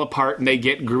things fall apart and they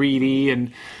get greedy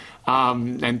and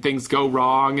things go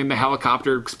wrong and the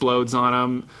helicopter explodes on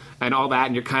them and all that,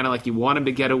 and you're kind of like, you want them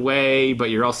to get away, but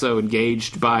you're also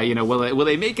engaged by will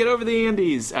they make it over the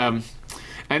Andes?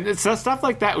 And so stuff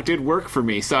like that did work for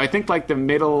me. So I think like the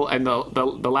middle and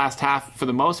the last half for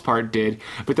the most part did.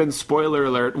 But then, spoiler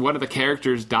alert, one of the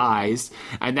characters dies,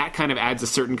 and that kind of adds a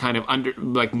certain kind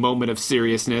of moment of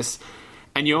seriousness.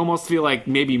 And you almost feel like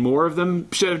maybe more of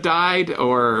them should have died,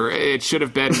 or it should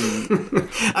have been.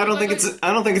 I don't think it's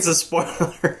a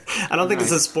spoiler. I don't think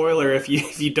it's a spoiler if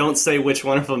you don't say which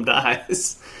one of them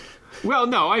dies. Well,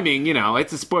 no, I mean,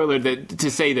 it's a spoiler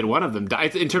to say that one of them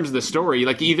dies. In terms of the story,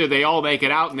 like, either they all make it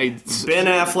out and they... Ben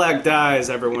Affleck dies,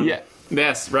 everyone. Yeah,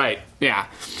 yes, right, yeah.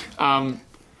 And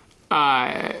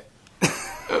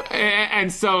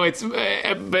so it's...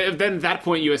 But then at that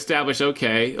point you establish,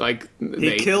 okay, like...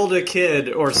 He killed a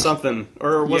kid or something,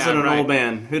 or was it an old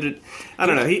man? Who did... I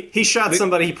don't know, he shot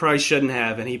somebody he probably shouldn't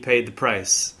have, and he paid the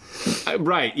price.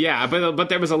 Right, yeah, but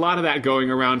there was a lot of that going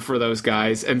around for those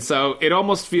guys, and so it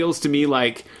almost feels to me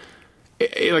like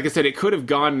I said, it could have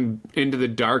gone into the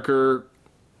darker,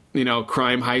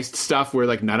 crime heist stuff where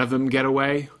like none of them get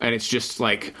away, and it's just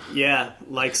like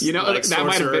like that Sorcerer,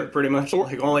 might have been pretty much,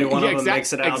 like only one of them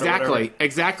makes it out.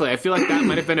 Exactly. I feel like that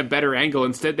might have been a better angle.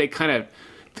 Instead, they kind of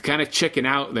chicken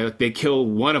out. They kill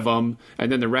one of them, and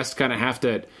then the rest kind of have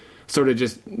to sort of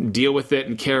just deal with it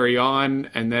and carry on,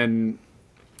 and then.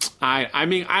 I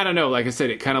mean, I don't know. Like I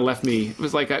said, it kind of left me. It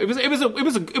was like it was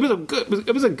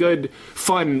a good,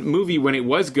 fun movie when it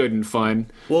was good and fun.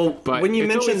 Well, but when you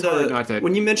mentioned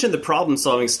the problem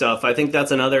solving stuff, I think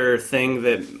that's another thing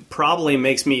that probably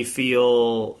makes me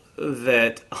feel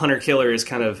that Hunter Killer is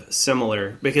kind of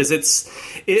similar, because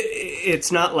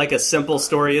it's not like a simple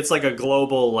story. It's like a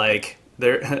global, like.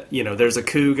 There's a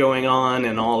coup going on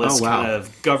and all this kind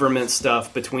of government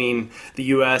stuff between the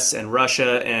U.S. and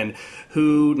Russia, and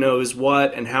who knows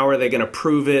what and how are they going to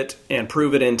prove it in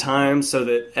time so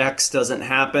that X doesn't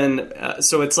happen.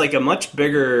 So it's like a much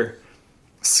bigger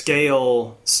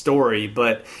scale story,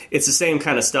 but it's the same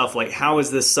kind of stuff. Like, how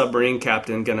is this submarine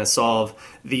captain going to solve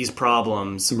these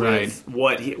problems with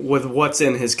what's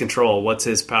in his control? What's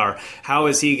his power? How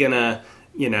is he going to,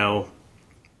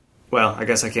 well, I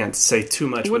guess I can't say too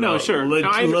much. Well, no, sure.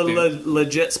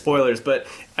 Legit spoilers, but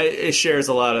it shares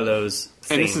a lot of those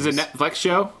things. And this is a Netflix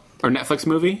show or Netflix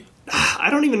movie? I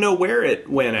don't even know where it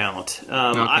went out.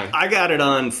 I got it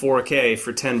on 4K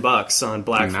for $10 on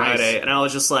Black Friday, and I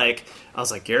was like,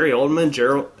 Gary Oldman,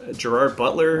 Gerard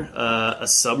Butler, a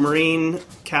submarine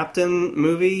captain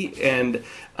movie, and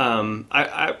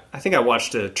I think I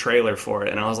watched a trailer for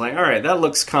it, and I was like, all right, that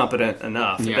looks competent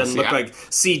enough. It doesn't look like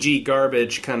CG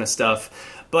garbage kind of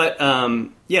stuff. But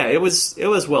it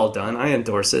was well done. I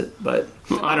endorse it, but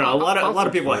I don't know. A lot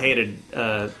of people hated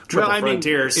Triple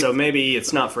Frontier, so maybe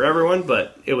it's not for everyone,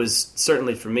 but it was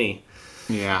certainly for me.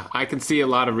 Yeah, I can see a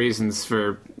lot of reasons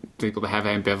for people that have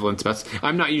ambivalence about.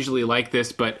 I'm not usually like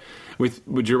this, but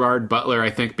with Gerard Butler, I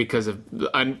think because of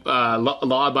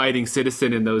law-abiding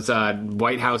citizen in those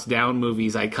White House Down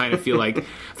movies, I kind of feel like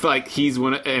he's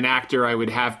an actor I would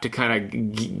have to kind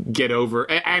of get over,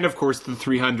 and of course the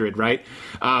 300, right?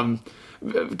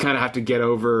 Kind of have to get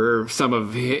over some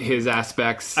of his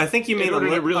aspects. I think you mean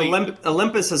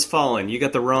Olympus Has Fallen. You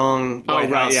got the wrong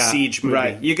White House Siege movie.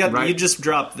 Right. You just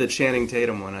dropped the Channing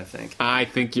Tatum one, I think. I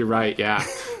think you're right, yeah.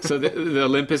 So the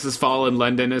Olympus Has Fallen,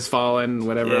 London Has Fallen,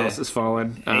 whatever else has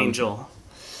fallen. Angel.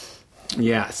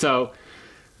 Yeah,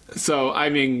 so I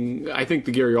mean, I think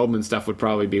the Gary Oldman stuff would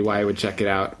probably be why I would check it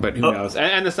out, but who knows?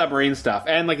 And the submarine stuff,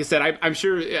 and like I said, I'm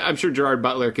sure Gerard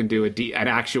Butler can do an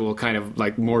actual kind of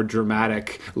like more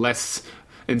dramatic, less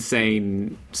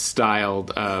insane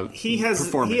styled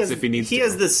performance if he needs to. He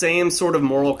has the same sort of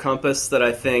moral compass that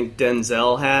I think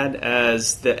Denzel had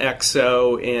as the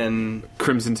XO in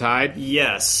Crimson Tide.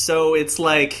 Yes, so it's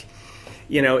like,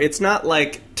 it's not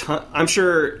like I'm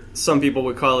sure some people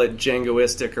would call it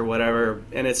Djangoistic or whatever,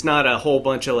 and it's not a whole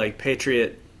bunch of like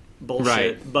Patriot bullshit.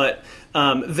 Right. But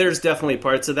there's definitely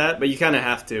parts of that. But you kind of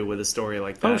have to with a story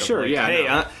like that. Oh, sure, like, yeah.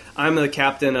 Hey, I'm the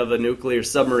captain of a nuclear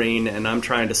submarine, and I'm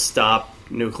trying to stop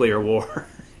nuclear war.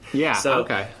 Yeah. So,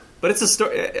 okay. But it's a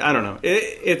story. I don't know.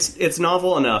 It's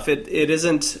novel enough. It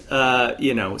isn't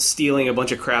stealing a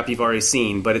bunch of crap you've already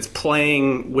seen, but it's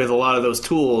playing with a lot of those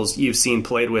tools you've seen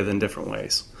played with in different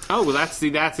ways. Oh well,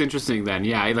 that's interesting then.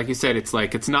 Yeah, like you said, it's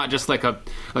not just like a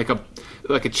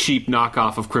cheap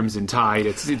knockoff of Crimson Tide.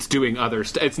 It's doing other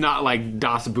stuff. It's not like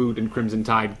Das Boot and Crimson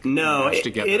Tide. No,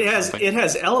 it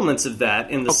has elements of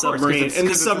that in the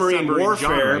submarine warfare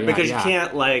genre, because you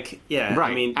can't right.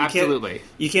 I mean,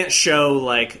 you can't show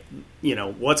like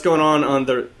what's going on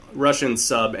the Russian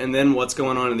sub and then what's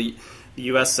going on in the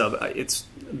U.S. sub.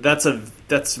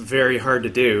 That's very hard to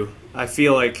do. I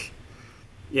feel like.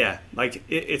 Yeah, like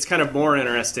it's kind of more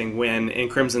interesting when in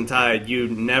Crimson Tide you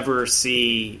never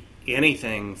see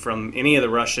anything from any of the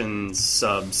Russian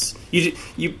subs. I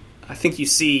think you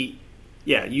see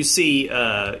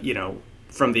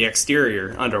from the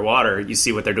exterior underwater you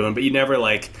see what they're doing, but you never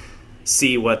like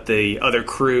see what the other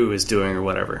crew is doing or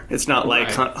whatever. It's not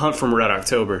like Hunt from Red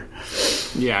October.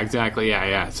 Yeah, exactly.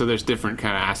 Yeah. So there's different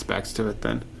kind of aspects to it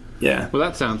then. Yeah. Well,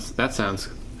 that sounds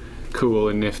cool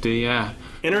and nifty. Yeah.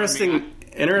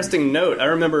 Interesting note. I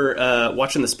remember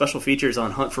watching the special features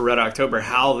on Hunt for Red October,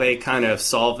 how they kind of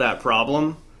solved that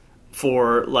problem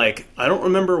for, like, I don't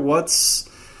remember which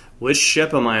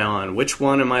ship am I on, which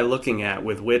one am I looking at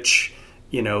with which,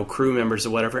 crew members or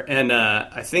whatever. And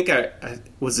I think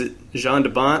was it Jean de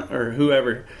Bont or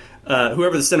whoever the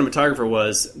cinematographer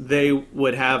was, they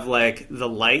would have, like, the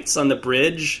lights on the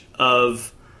bridge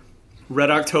of Red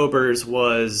October's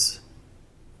was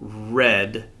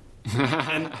red.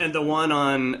 and the one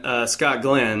on Scott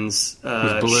Glenn's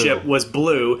ship was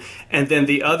blue, and then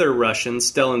the other Russian,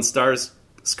 Stellan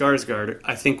Skarsgård,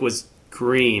 I think was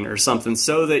green or something,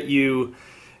 so that you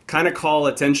kind of call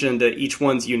attention to each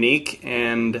one's unique,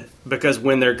 and because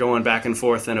when they're going back and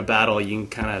forth in a battle, you can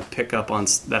kind of pick up on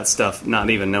that stuff,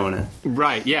 not even knowing it.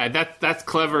 Right, yeah, that's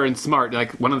clever and smart.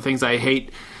 Like, one of the things I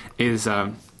hate is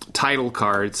title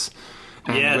cards.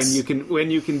 And yes.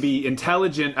 when you can be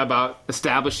intelligent about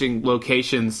establishing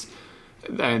locations,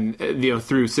 and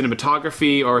through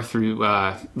cinematography or through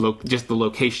just the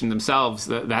location themselves,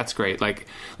 that's great. Like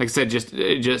I said, just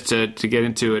to get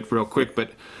into it real quick, but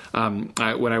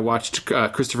when I watched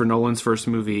Christopher Nolan's first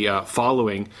movie,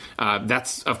 Following,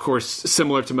 that's of course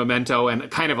similar to Memento and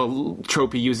kind of a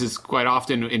trope he uses quite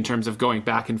often in terms of going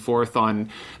back and forth on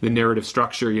the narrative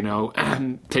structure.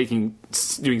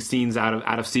 Doing scenes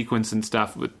out of sequence and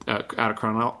stuff with out of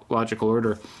chronological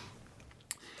order.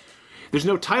 There's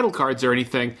no title cards or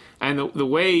anything, and the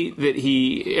way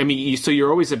that so you're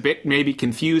always a bit maybe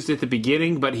confused at the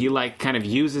beginning, but he like kind of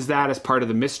uses that as part of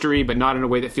the mystery, but not in a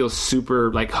way that feels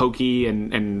super like hokey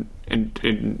and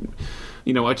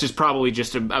it's just probably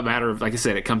just a matter of, like I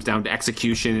said, it comes down to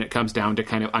execution, it comes down to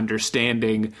kind of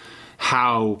understanding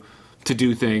how to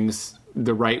do things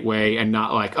the right way, and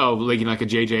not like like a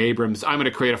J.J. Abrams, I'm going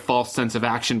to create a false sense of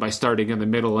action by starting in the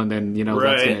middle, and then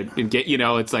right. That's going to get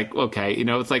it's like, okay,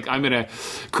 it's like I'm going to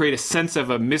create a sense of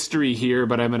a mystery here,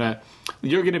 but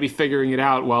you're going to be figuring it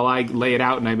out while I lay it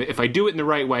out, and if I do it in the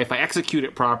right way, if I execute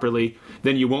it properly,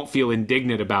 then you won't feel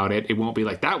indignant about it. It won't be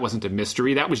like, that wasn't a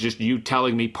mystery, that was just you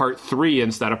telling me part 3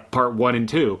 instead of part 1 and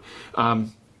 2.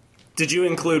 Did you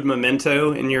include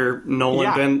Memento in your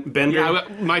Nolan bender? Yeah,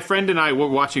 my friend and I were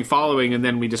watching Following, and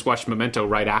then we just watched Memento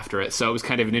right after it. So it was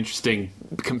kind of an interesting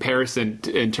comparison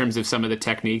in terms of some of the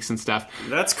techniques and stuff.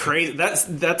 That's crazy.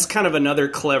 That's kind of another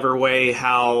clever way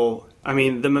how... I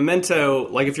mean, the Memento,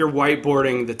 like if you're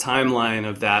whiteboarding the timeline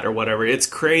of that or whatever, it's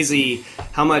crazy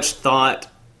how much thought,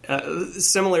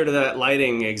 similar to that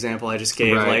lighting example I just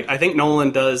gave. Right. Like, I think Nolan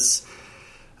does...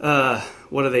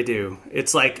 what do they do?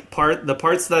 It's like the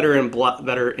parts that are in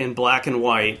black and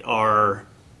white are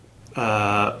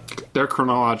they're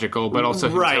chronological, but also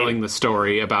telling the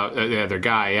story about the other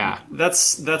guy. Yeah,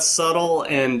 that's subtle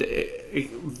and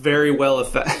very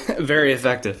very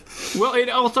effective. Well, it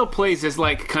also plays as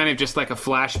like kind of just like a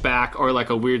flashback or like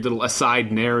a weird little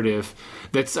aside narrative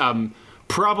that's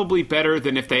probably better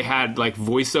than if they had like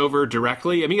voiceover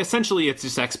directly. I mean, essentially it's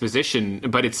just exposition,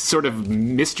 but it's sort of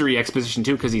mystery exposition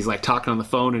too, because he's like talking on the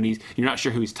phone and you're not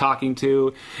sure who he's talking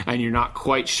to, and you're not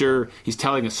quite sure he's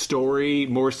telling a story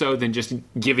more so than just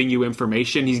giving you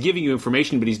information. He's giving you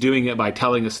information, but he's doing it by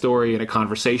telling a story in a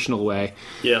conversational way.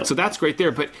 Yeah. So that's great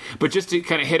there. But just to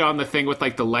kind of hit on the thing with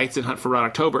like the lights in Hunt for Red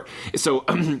October. So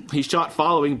he shot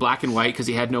Following black and white because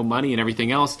he had no money and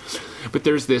everything else. But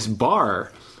there's this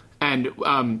bar. And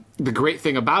the great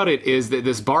thing about it is that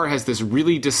this bar has this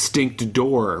really distinct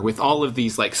door with all of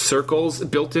these like circles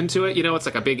built into it. You know, it's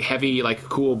like a big, heavy, like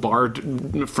cool bar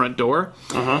front door.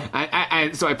 Uh-huh.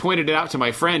 And so I pointed it out to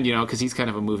my friend, you know, because he's kind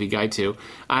of a movie guy too.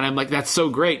 And I'm like, that's so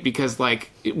great because like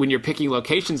when you're picking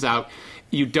locations out,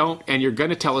 you don't, and you're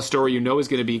going to tell a story you know is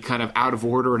going to be kind of out of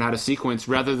order and out of sequence,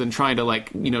 rather than trying to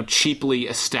like, you know, cheaply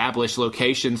establish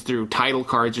locations through title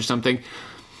cards or something.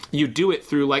 You do it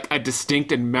through like a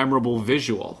distinct and memorable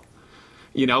visual,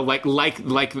 you know, like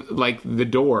the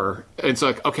door. And so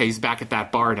like, okay, he's back at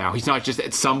that bar now. He's not just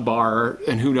at some bar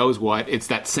and who knows what. It's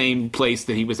that same place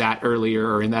that he was at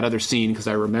earlier or in that other scene because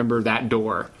I remember that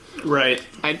door. Right.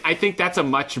 And I think that's a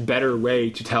much better way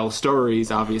to tell stories.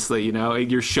 Obviously, you know,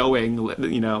 you're showing,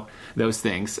 you know, those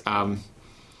things. And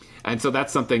so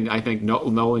that's something I think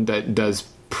Nolan does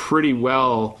pretty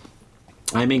well.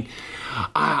 I mean,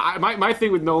 my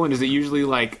thing with Nolan is that usually,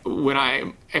 like,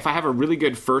 if I have a really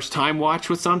good first time watch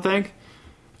with something,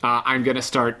 I'm going to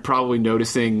start probably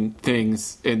noticing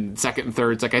things in second and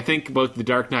thirds. Like, I think both The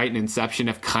Dark Knight and Inception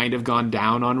have kind of gone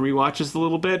down on rewatches a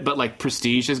little bit, but, like,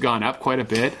 Prestige has gone up quite a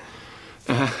bit.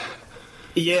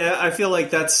 Yeah, I feel like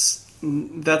that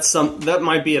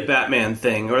might be a Batman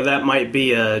thing, or that might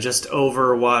be a just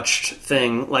overwatched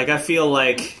thing. Like, I feel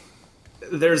like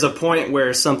there's a point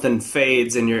where something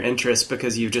fades in your interest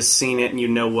because you've just seen it and you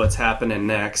know what's happening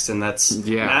next, and that's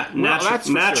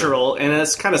natural, and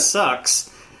it kind of sucks,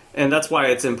 and that's why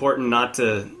it's important not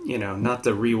to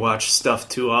rewatch stuff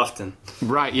too often.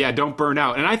 Right? Yeah, don't burn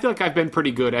out. And I feel like I've been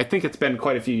pretty good. I think it's been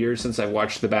quite a few years since I've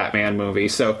watched the Batman movie,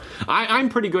 so I'm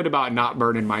pretty good about not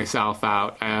burning myself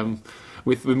out.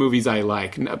 With the movies I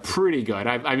like, pretty good.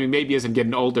 I mean, maybe as I'm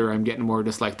getting older, I'm getting more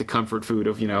just like the comfort food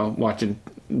of, you know, watching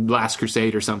Last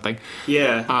Crusade or something.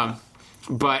 Yeah.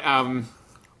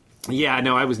 Yeah,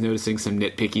 no, I was noticing some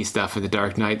nitpicky stuff in The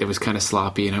Dark Knight that was kind of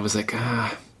sloppy, and I was like,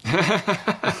 oh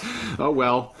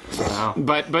well. Wow.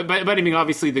 But I mean,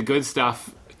 obviously the good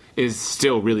stuff is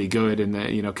still really good and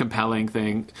the, you know, compelling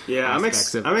thing. Yeah, I'm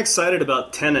excited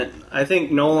about Tenet. I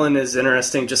think Nolan is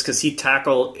interesting just because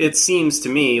it seems to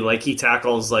me like he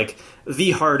tackles like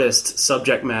the hardest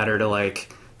subject matter to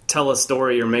like tell a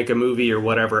story or make a movie or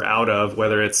whatever out of,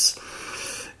 whether it's,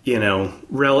 you know,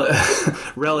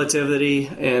 relativity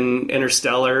in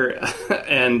Interstellar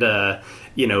and,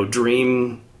 you know,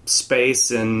 dream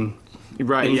space and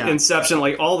Inception,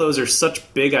 like all those are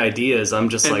such big ideas. I'm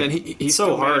just and like, he's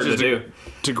so hard to do.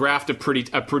 To graft a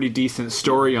pretty decent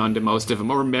story onto most of them,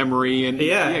 or memory, and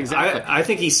exactly. I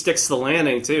think he sticks the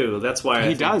landing too. That's why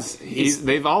he does.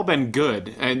 They've all been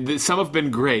good, and some have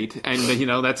been great, and you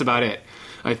know that's about it.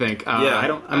 I think.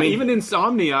 I mean, even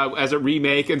Insomnia as a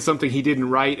remake and something he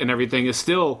didn't write and everything is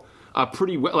still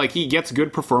pretty well. Like he gets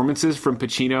good performances from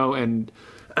Pacino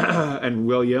and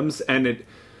Williams, and it.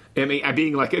 I mean,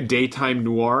 being like a daytime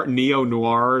noir,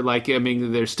 neo-noir, like, I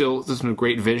mean, there's some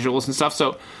great visuals and stuff,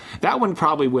 so that one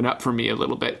probably went up for me a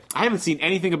little bit. I haven't seen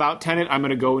anything about Tenet. I'm going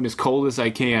to go in as cold as I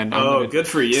can. Good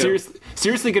for you.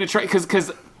 Seriously going to try,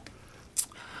 because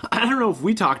I don't know if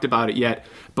we talked about it yet,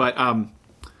 but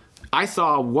I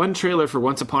saw one trailer for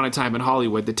Once Upon a Time in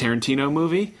Hollywood, the Tarantino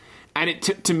movie, and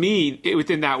to me,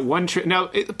 within that one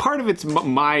part of it's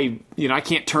my, you know, I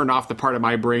can't turn off the part of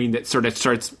my brain that sort of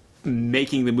starts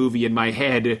making the movie in my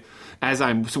head as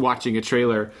I'm watching a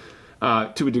trailer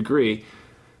to a degree.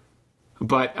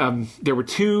 But there were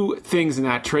two things in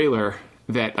that trailer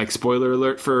that, like, spoiler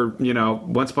alert for,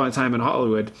 Once Upon a Time in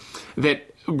Hollywood, that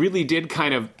really did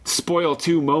kind of spoil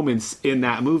two moments in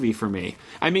that movie for me.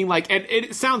 I mean, like,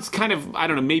 it sounds kind of, I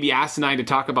don't know, maybe asinine to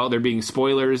talk about there being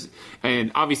spoilers,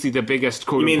 and obviously the biggest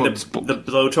quote. You mean the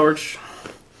blowtorch?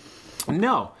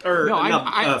 No, or no,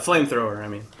 flamethrower. I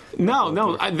mean,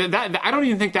 no. I don't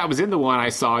even think that was in the one I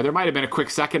saw. There might have been a quick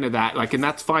second of that, like, and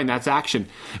that's fine. That's action,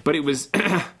 but it was.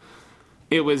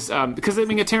 It was because, I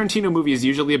mean, a Tarantino movie is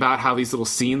usually about how these little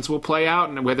scenes will play out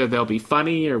and whether they'll be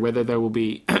funny or whether there will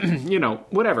be,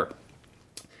 whatever.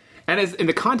 And as in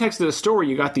the context of the story,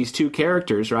 you got these two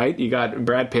characters, right? You got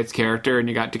Brad Pitt's character and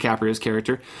you got DiCaprio's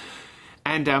character.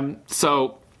 And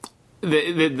so the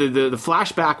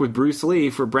flashback with Bruce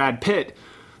Lee for Brad Pitt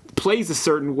plays a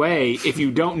certain way if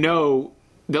you don't know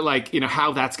that, like,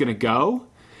 how that's going to go.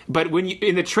 But when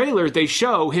in the trailer, they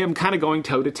show him kind of going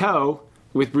toe to toe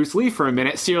with Bruce Lee for a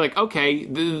minute, so you're like, okay,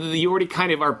 you already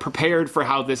kind of are prepared for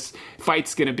how this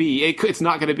fight's going to be. It's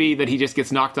not going to be that he just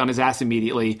gets knocked on his ass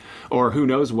immediately, or who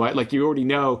knows what. Like, you already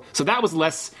know. So that was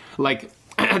less, like,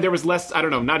 there was less, I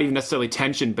don't know, not even necessarily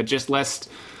tension, but just less,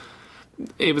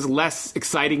 it was less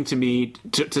exciting to me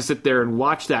to sit there and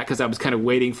watch that, because I was kind of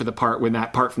waiting for the part when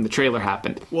that part from the trailer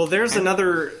happened. Well, there's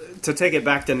another, to take it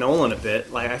back to Nolan a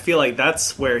bit, like, I feel like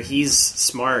that's where he's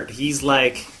smart. He's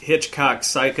like Hitchcock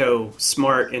Psycho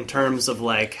smart in terms of,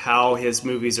 like, how his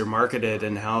movies are marketed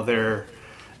and how they're,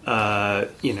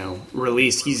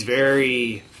 released. He's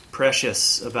very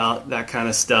precious about that kind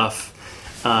of stuff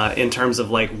in terms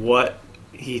of, like, what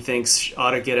he thinks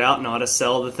ought to get out and ought to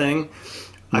sell the thing.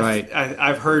 Right.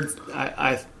 I've heard,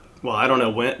 I don't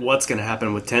know what's going to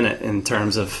happen with Tenet in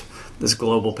terms of this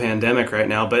global pandemic right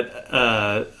now, but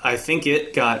I think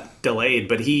it got delayed,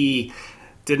 but he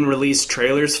didn't release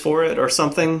trailers for it or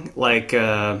something, like,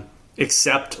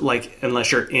 except, like,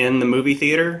 unless you're in the movie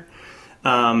theater.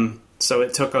 So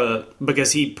it took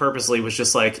because he purposely was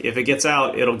just like, if it gets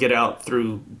out, it'll get out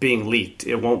through being leaked.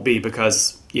 It won't be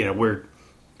because, we're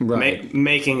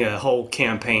making a whole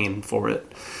campaign for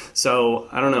it. So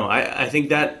I don't know. I think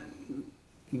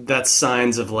that's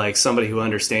signs of, like, somebody who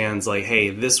understands, like, hey,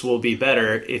 this will be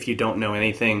better if you don't know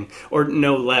anything or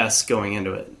know less going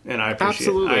into it. And I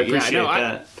appreciate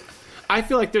that. I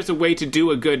feel like there's a way to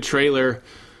do a good trailer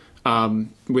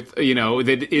with,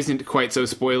 that isn't quite so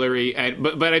spoilery.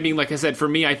 But I mean, like I said, for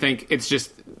me, I think it's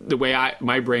just the way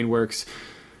my brain works.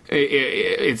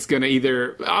 It's going to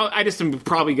either... I just am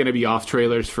probably going to be off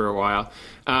trailers for a while.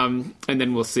 And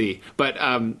then we'll see. But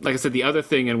like I said, the other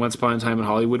thing in Once Upon a Time in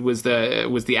Hollywood was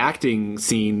the acting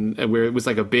scene where it was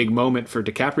like a big moment for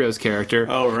DiCaprio's character.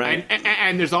 Oh, right.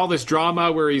 And there's all this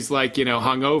drama where he's, like,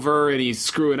 hungover and he's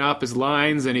screwing up his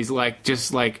lines and he's, like,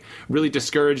 just, like, really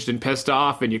discouraged and pissed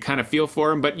off, and you kind of feel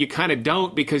for him, but you kind of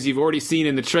don't, because you've already seen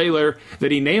in the trailer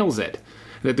that he nails it.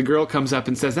 That the girl comes up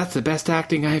and says, "That's the best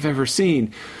acting I've ever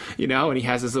seen," and he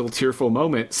has this little tearful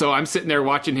moment. So I'm sitting there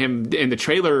watching him in the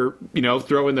trailer,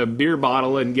 throwing the beer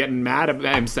bottle and getting mad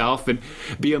at himself and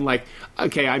being like,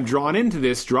 okay, I'm drawn into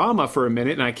this drama for a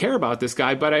minute and I care about this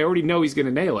guy, but I already know he's going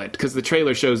to nail it because the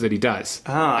trailer shows that he does.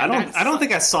 I don't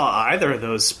think I saw either of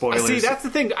those spoilers. See, that's the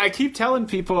thing. I keep telling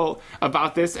people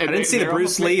about this. And I didn't see the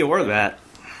Bruce Lee or that.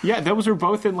 Yeah, those were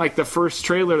both in, like, the first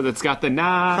trailer that's got the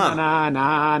na.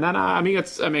 I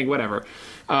mean, whatever.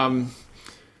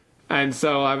 And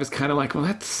so I was kind of like, well,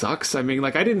 that sucks. I mean,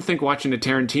 like, I didn't think watching a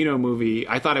Tarantino movie,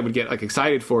 I thought I would get, like,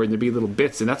 excited for it and there'd be little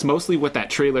bits. And that's mostly what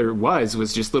that trailer was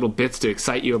just little bits to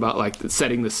excite you about, like,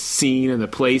 setting the scene and the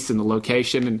place and the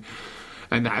location.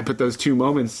 And I put those two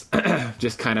moments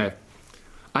just kind of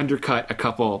undercut a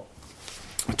couple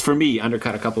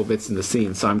bits in the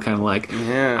scene. So I'm kind of like,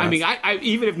 yeah. I mean, I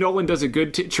even if Nolan does a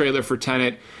good trailer for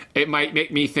Tenet, it might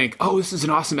make me think, oh, this is an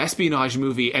awesome espionage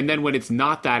movie. And then when it's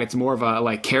not that, it's more of a,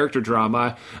 like, character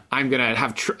drama. I'm gonna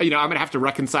have I'm gonna have to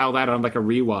reconcile that on, like, a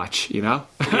rewatch.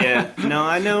 Yeah. No,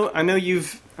 I know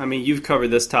you've covered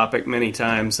this topic many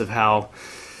times of how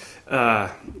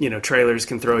trailers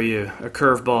can throw you a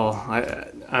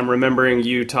curveball. I'm remembering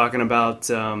you talking about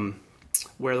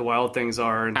Where the Wild Things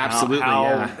Are, and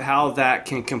how that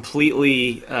can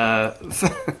completely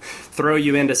throw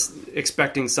you into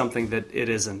expecting something that it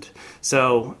isn't.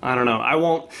 So I don't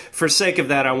know. For sake of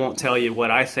that, I won't tell you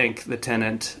what I think the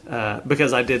Tenet,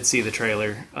 because I did see the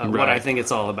trailer, what I think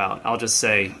it's all about. I'll just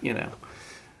say,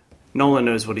 Nolan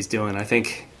knows what he's doing. I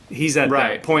think he's at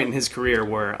that point in his career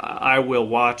where I will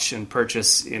watch and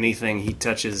purchase anything he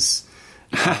touches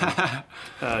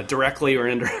directly or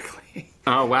indirectly.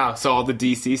 Oh wow! So all the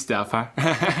DC stuff, huh?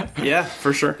 Yeah,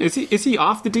 for sure. Is he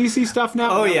off the DC stuff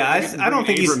now? Oh yeah, I don't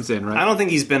think Abrams in, right? I don't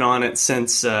think he's been on it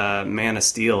since Man of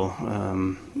Steel.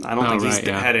 I don't think he's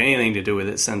had anything to do with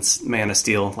it since Man of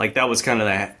Steel. Like that was kind of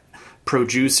that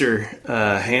producer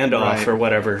handoff or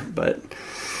whatever. But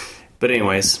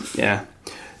anyways, yeah.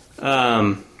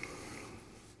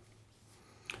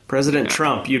 President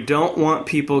Trump, you don't want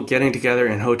people getting together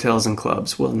in hotels and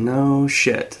clubs. Well, no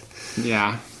shit.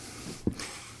 Yeah.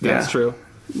 That's true.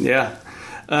 Yeah.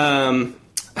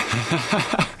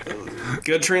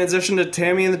 Good transition to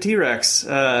Tammy and the T-Rex.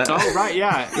 Oh, right,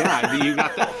 yeah. You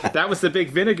got that was the big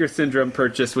Vinegar Syndrome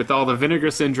purchase with all the Vinegar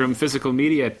Syndrome physical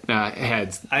media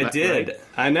heads. I did. Right?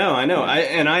 I know. I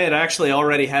had actually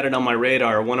already had it on my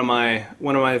radar. One of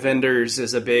my vendors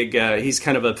is a big. He's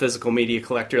kind of a physical media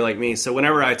collector like me. So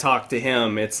whenever I talk to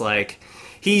him, it's like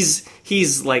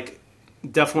he's like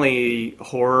definitely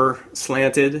horror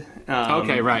slanted.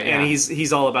 Okay, right. And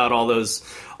he's all about all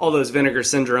those Vinegar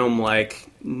Syndrome, like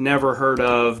never heard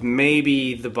of,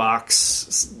 maybe the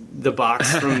box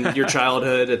from your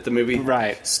childhood at the movie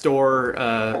store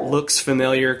looks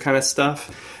familiar kind of stuff.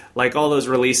 Like all those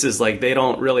releases, like they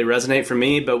don't really resonate for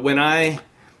me. But when I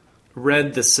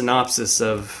read the synopsis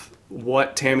of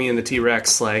what Tammy and the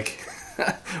T-Rex, like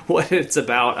what it's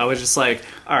about, I was just like,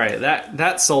 all right,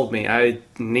 that sold me. I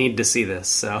need to see this.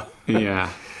 So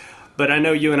yeah. But I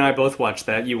know you and I both watched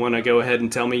that. You want to go ahead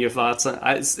and tell me your thoughts?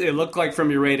 It looked like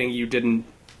from your rating you didn't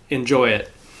enjoy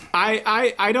it.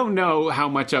 I don't know how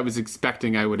much I was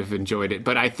expecting I would have enjoyed it,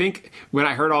 but I think when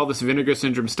I heard all this Vinegar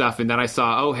Syndrome stuff and then I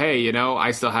saw, oh, hey,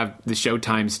 I still have the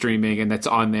Showtime streaming and that's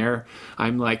on there,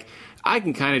 I'm like, I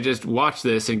can kind of just watch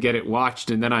this and get it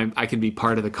watched and then I can be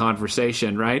part of the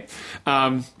conversation, right?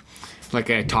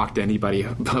 Like I talk to anybody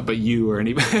but you or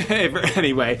anybody.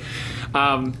 Anyway,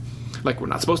 like we're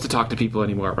not supposed to talk to people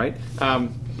anymore, right?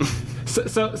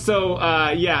 So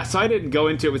I didn't go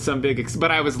into it with some big,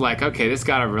 but I was like, okay, this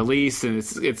got a release and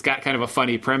it's got kind of a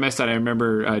funny premise. And I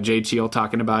remember Jay Cheel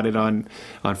talking about it on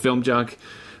Film Junk.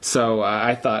 So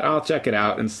I thought I'll check it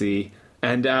out and see.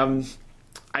 And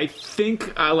I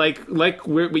think like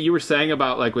what you were saying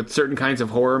about like with certain kinds of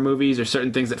horror movies or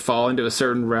certain things that fall into a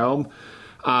certain realm.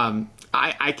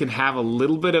 I can have a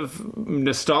little bit of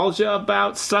nostalgia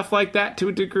about stuff like that to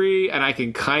a degree, and I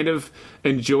can kind of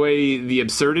enjoy the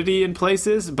absurdity in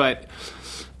places, but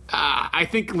I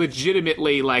think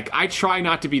legitimately, like, I try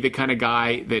not to be the kind of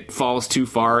guy that falls too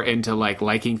far into, like,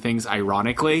 liking things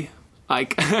ironically.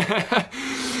 Like,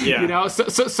 yeah.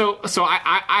 So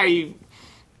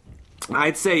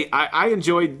I'd say I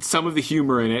enjoyed some of the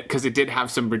humor in it because it did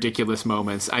have some ridiculous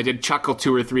moments. I did chuckle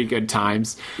 2 or 3 good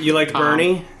times. You liked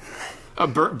Bernie?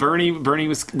 Bernie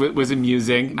was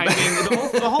amusing. I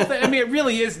mean, the whole thing. I mean, it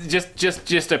really is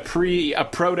just a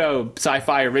proto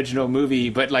sci-fi original movie,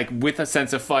 but like with a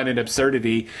sense of fun and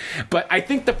absurdity. But I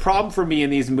think the problem for me in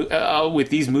these with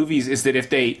these movies is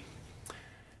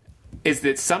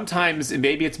that sometimes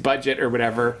maybe it's budget or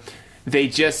whatever,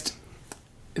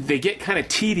 they get kind of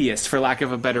tedious, for lack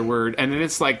of a better word. And then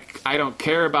it's like, I don't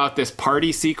care about this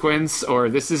party sequence, or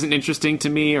this isn't interesting to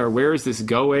me, or where is this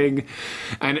going?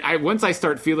 And once I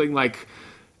start feeling like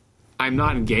I'm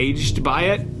not engaged by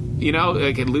it,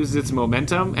 like it loses its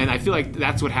momentum. And I feel like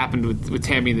that's what happened with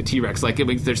Tammy and the T-Rex. Like,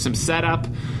 there's some setup,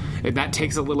 and that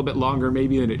takes a little bit longer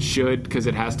maybe than it should, because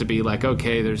it has to be like,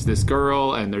 okay, there's this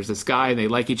girl and there's this guy and they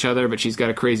like each other, but she's got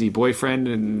a crazy boyfriend,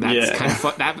 and that's kind of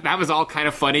fun. That was all kind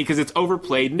of funny because it's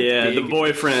overplayed. Yeah, the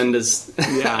boyfriend is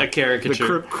a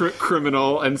caricature, the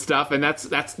criminal and stuff, and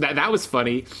that was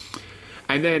funny.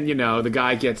 And then the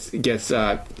guy gets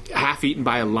half eaten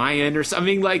by a lion or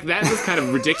something. Like, that was kind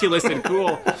of ridiculous and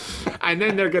cool. And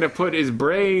then they're gonna put his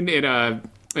brain in a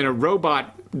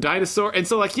robot dinosaur, and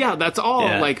so like, that's all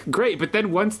like great, but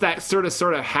then once that sort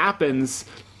of happens,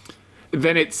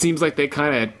 then it seems like they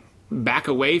kind of back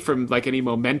away from like any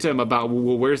momentum about,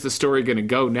 well, where's the story going to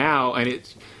go now? And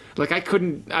it, like, I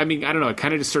don't know, it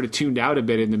kind of just sort of tuned out a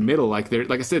bit in the middle. Like,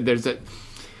 like I said,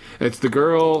 it's the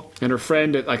girl and her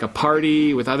friend at like a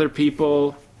party with other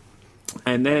people,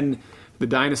 and then the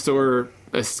dinosaur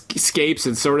escapes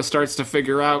and sort of starts to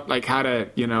figure out like how to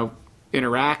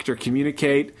interact or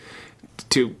communicate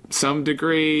to some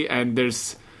degree. And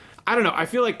I don't know, I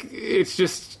feel like it's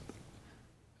just,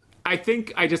 I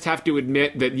think I just have to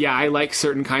admit that I like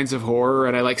certain kinds of horror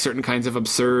and I like certain kinds of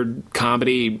absurd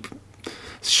comedy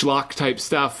schlock type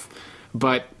stuff,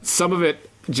 but some of it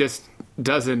just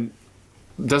doesn't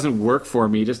doesn't work for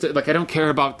me. Just like I don't care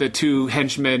about the two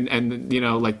henchmen and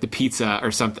like the pizza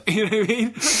or something. You know what I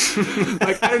mean?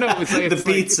 Like I don't know. It's like, the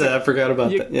pizza. I forgot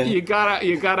about that. Yeah. You got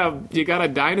a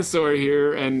dinosaur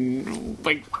here, and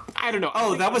like I don't know.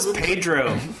 Oh, that was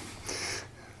Pedro.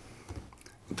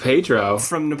 Pedro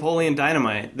from Napoleon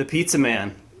Dynamite, the pizza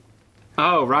man.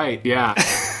 Oh right, yeah.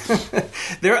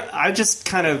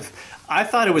 I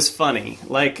thought it was funny.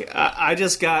 Like, I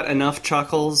just got enough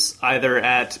chuckles either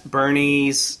at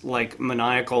Bernie's, like,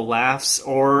 maniacal laughs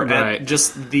or at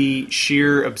just the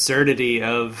sheer absurdity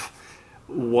of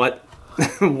what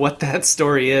that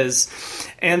story is.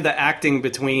 And the acting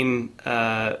between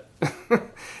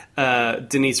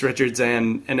Denise Richards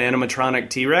and an animatronic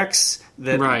T-Rex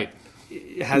that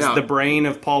has the brain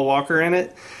of Paul Walker in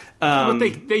it. But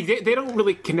they don't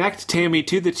really connect Tammy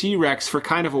to the T-Rex for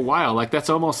kind of a while. Like that's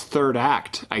almost third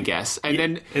act, I guess. And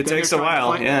then it takes a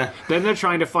while. Yeah. Then they're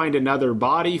trying to find another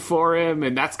body for him,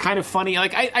 and that's kind of funny.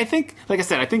 Like I think, like I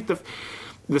said, I think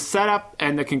the setup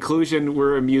and the conclusion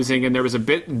were amusing, and there was a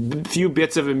few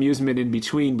bits of amusement in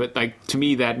between. But like to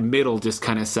me, that middle just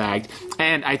kind of sagged.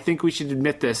 And I think we should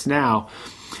admit this now,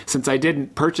 since I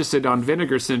didn't purchase it on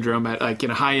Vinegar Syndrome at like in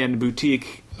a high-end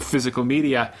boutique physical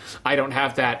media, I don't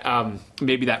have that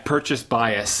maybe that purchase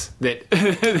bias that,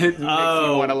 that makes me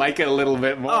want to like it a little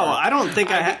bit more. I don't think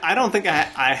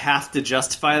I have to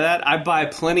justify that. I buy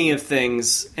plenty of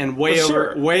things and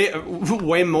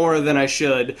way more than I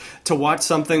should to watch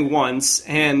something once,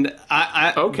 and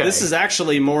this is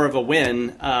actually more of a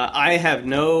win. I have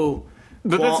no.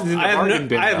 But that's in the bargain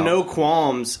bin, I have no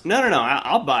qualms. No.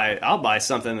 I'll buy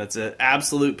something that's an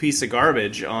absolute piece of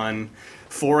garbage on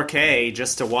 4K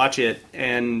just to watch it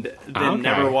and then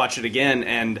never watch it again.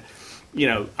 And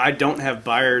I don't have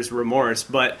buyer's remorse,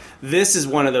 but this is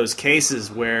one of those cases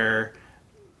where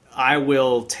I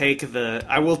will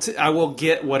I will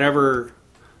get whatever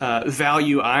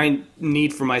value I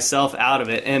need for myself out of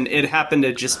it. And it happened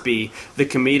to just be the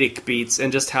comedic beats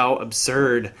and just how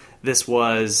absurd this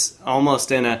was,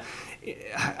 almost in a,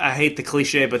 I hate the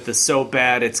cliche, but the so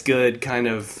bad it's good kind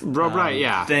of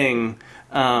thing.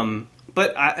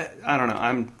 But I don't know.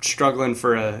 I'm struggling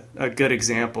for a good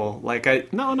example. Like I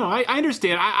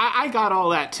understand. I got all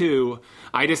that too.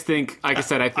 I just think, like I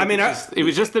said, it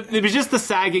was just the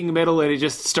sagging middle, and it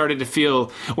just started to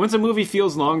feel, once a movie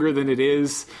feels longer than it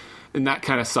is, and that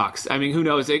kind of sucks. I mean, who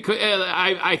knows? It could.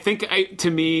 I think to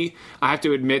me, I have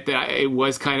to admit that it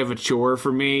was kind of a chore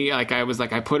for me. Like I was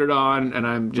like, I put it on, and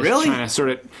I'm just trying to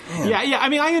sort of. Yeah. I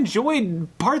mean, I enjoyed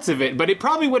parts of it, but it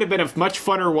probably would have been a much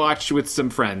funner watch with some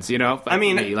friends. I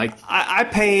mean, I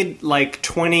paid like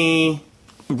 $20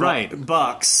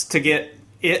 bucks to get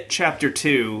It Chapter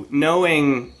 2,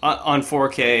 knowing on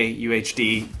 4K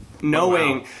UHD,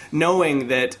 knowing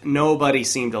that nobody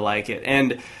seemed to like it,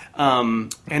 and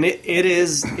it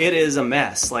is a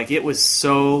mess. Like it was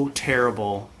so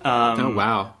terrible. Oh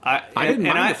wow! I didn't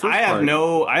mind the first part.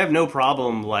 I have no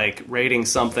problem like rating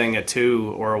something a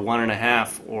 2 or a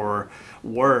 1.5 or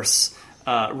worse,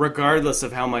 regardless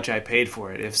of how much I paid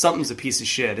for it. If something's a piece of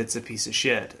shit, it's a piece of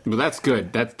shit. Well, that's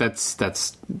good. That's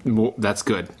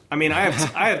good. I mean, I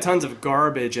have tons of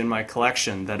garbage in my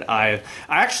collection that I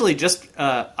actually just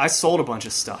I sold a bunch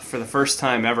of stuff for the first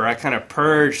time ever. I kind of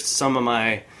purged some of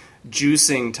my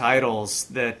juicing titles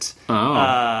that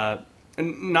I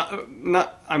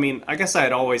mean, I guess I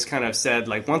had always kind of said,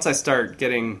 like, once I start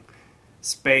getting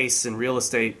space and real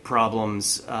estate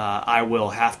problems, I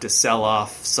will have to sell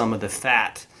off some of the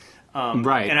fat. And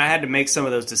I had to make some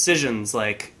of those decisions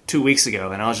like 2 weeks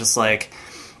ago, and I was like,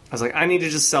 I need to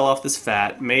just sell off this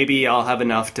fat. Maybe I'll have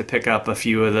enough to pick up a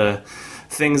few of the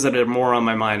things that are more on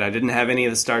my mind. I didn't have any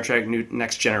of the Star Trek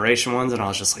Next Generation ones, and I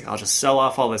was just like, I'll just sell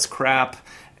off all this crap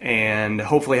and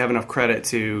hopefully have enough credit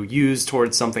to use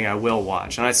towards something I will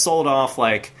watch. And I sold off,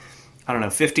 like, I don't know,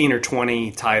 15 or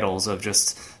 20 titles of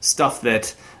just stuff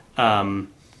that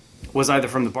was either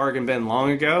from the bargain bin long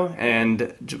ago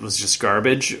and was just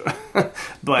garbage.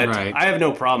 But I have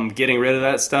no problem getting rid of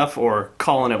that stuff or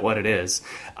calling it what it is.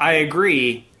 I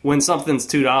agree, when something's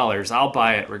 $2, I'll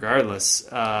buy it regardless.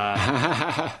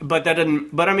 But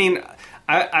I mean,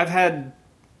 I've had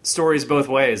stories both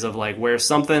ways of like where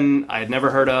something I had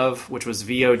never heard of, which was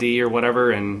VOD or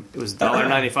whatever, and it was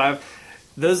 $1.95.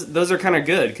 Those are kind of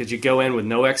good because you go in with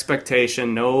no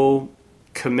expectation, no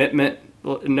commitment,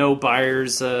 no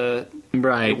buyer's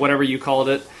whatever you called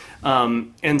it.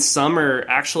 And some are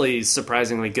actually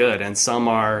surprisingly good, and some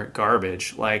are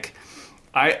garbage. Like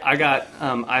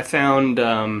I found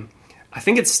I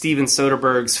think it's Steven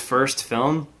Soderbergh's first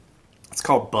film. It's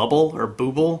called Bubble or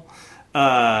Booble.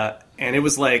 And it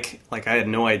was like I had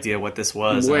no idea what this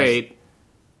was. Wait.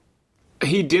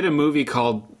 he did a movie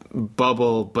called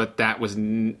Bubble, but that was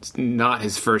not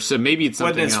his first. So maybe it's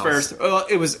something else. Wasn't his first. Well,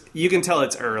 it was. You can tell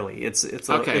it's early. It's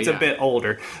a bit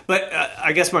older. But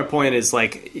I guess my point is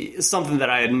like something that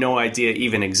I had no idea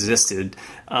even existed,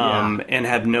 and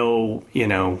had no,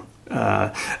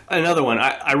 another one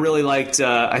I really liked.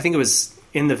 I think it was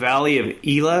In the Valley of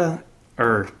Elah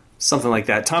or something like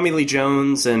that. Tommy Lee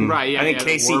Jones and I think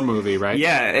Casey, war movie, right?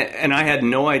 Yeah, and I had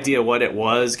no idea what it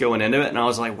was going into it, and I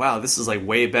was like, wow, this is like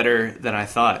way better than I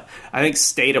thought. I think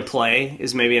State of Play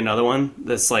is maybe another one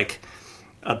that's like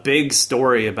a big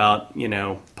story about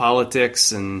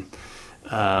politics and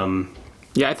I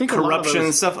think corruption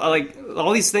and stuff. Like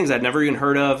all these things I'd never even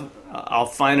heard of. I'll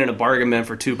find in a bargain bin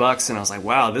for $2, and I was like,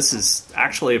 wow, this is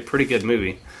actually a pretty good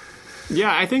movie.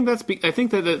 Yeah, I think that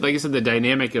like I said, the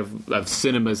dynamic of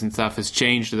cinemas and stuff has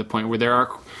changed to the point where there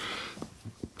are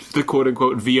the quote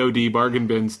unquote VOD bargain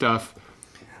bin stuff.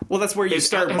 Well, that's where you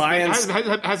start buying.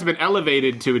 Has been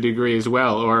elevated to a degree as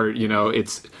well, or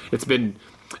it's been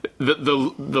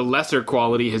the lesser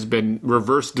quality has been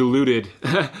reverse diluted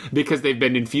because they've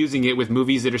been infusing it with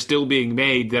movies that are still being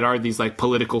made that are these like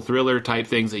political thriller type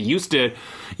things that used to,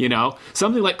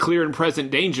 something like Clear and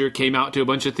Present Danger came out to a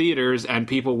bunch of theaters and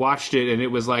people watched it and it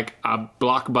was like a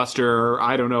blockbuster. Or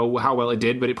I don't know how well it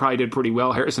did, but it probably did pretty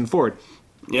well. Harrison Ford.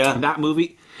 Yeah. That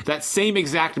movie, that same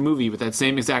exact movie with that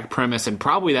same exact premise and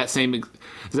probably that same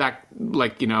exact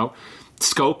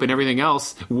scope and everything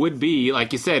else would be,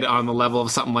 like you said, on the level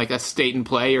of something like a State and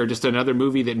Play or just another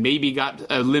movie that maybe got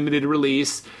a limited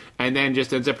release and then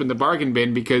just ends up in the bargain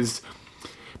bin because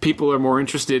people are more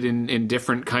interested in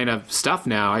different kind of stuff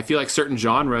now. I feel like certain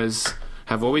genres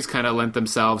have always kind of lent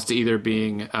themselves to either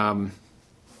being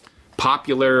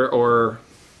popular or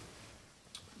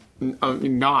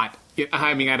not.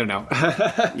 I mean, I don't know.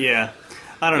 Yeah.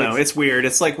 I don't know. It's weird.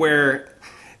 It's like where...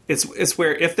 It's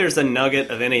where if there's a nugget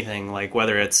of anything, like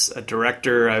whether it's a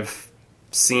director I've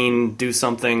seen do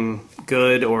something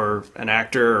good or an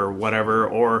actor or whatever,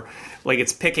 or like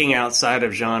it's picking outside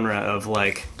of genre of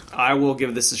like, I will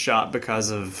give this a shot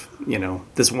because of,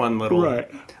 this one little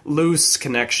loose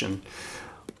connection.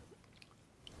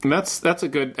 And that's a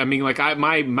good, I mean, like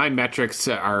my metrics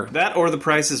are... That or The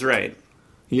Price is Right.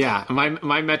 Yeah,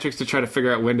 my metrics to try to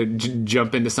figure out when to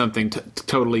jump into something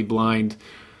totally blind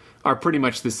are pretty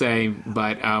much the same,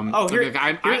 but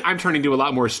I'm turning to a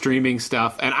lot more streaming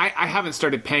stuff, and I haven't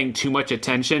started paying too much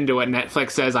attention to what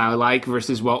Netflix says I like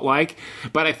versus won't like.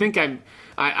 But I think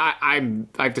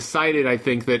I've decided. I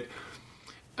think that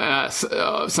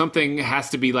something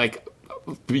has to be like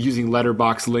using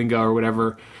Letterboxd lingo or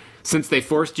whatever. Since they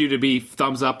forced you to be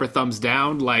thumbs up or thumbs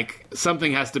down, like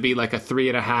something has to be like a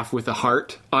 3.5 with a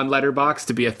heart on Letterboxd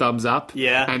to be a thumbs up.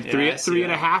 Yeah, and three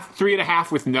and a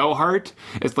half with no heart.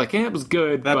 It's like, it was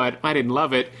good, but I didn't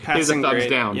love it. Here's a thumbs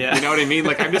grade. down. Yeah. You know what I mean?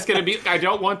 Like I'm just gonna be. I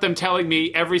don't want them telling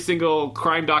me every single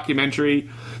crime documentary.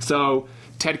 So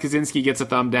Ted Kaczynski gets a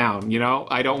thumb down.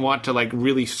 I don't want to like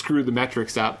really screw the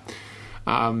metrics up.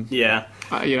 So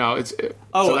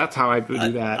that's how I would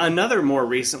do that. Another more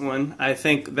recent one, I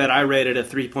think that I rated a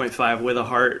 3.5 with a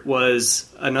heart, was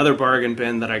another bargain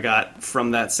bin that I got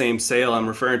from that same sale I'm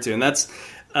referring to, and that's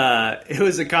it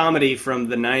was a comedy from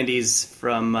the 90s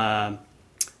from.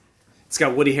 It's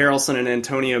got Woody Harrelson and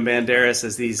Antonio Banderas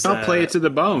as these... I'll play it to the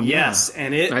bone. Yes, yeah.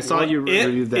 And I saw you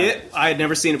reviewed that. I had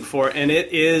never seen it before, and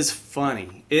it is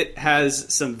funny. It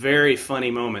has some very funny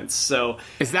moments. So,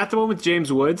 is that the one with James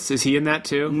Woods? Is he in that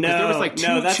too? No, there was like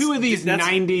two of these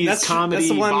 90s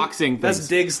comedy boxing things.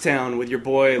 That's Diggstown with your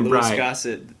boy Louis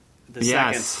Gossett the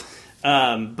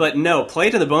second. But no,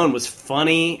 Play to the Bone was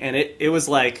funny, and it was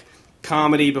like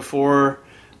comedy before...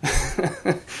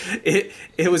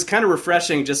 it was kind of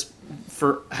refreshing just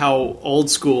for how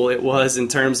old school it was in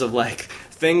terms of like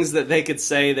things that they could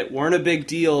say that weren't a big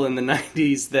deal in the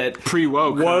 90s that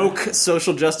woke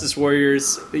social justice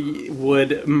warriors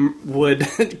would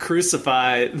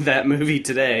crucify that movie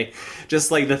today, just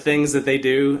like the things that they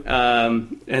do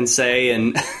and say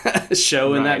and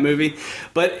show in that movie.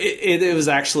 But it was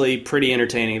actually pretty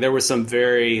entertaining. There were some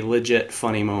very legit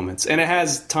funny moments, and it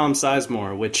has Tom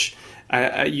Sizemore, which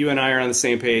you and I are on the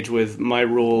same page with my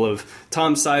rule of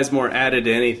Tom Sizemore added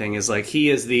to anything is like he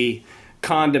is the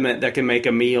condiment that can make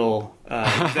a meal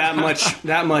that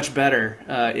much better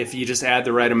if you just add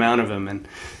the right amount of him. And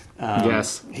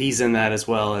he's in that as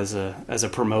well as a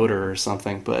promoter or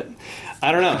something. But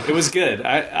I don't know. It was good.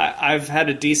 I've had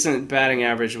a decent batting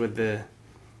average with the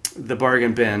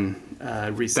bargain bin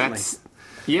recently.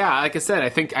 Like I said, I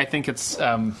think it's.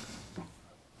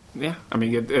 Yeah, I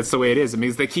mean, it's the way it is. I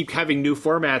mean, they keep having new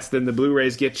formats, then the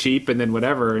Blu-rays get cheap, and then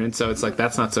whatever, and so it's like,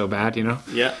 that's not so bad, you know?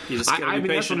 Yeah, you just gotta be that's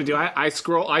what I patient.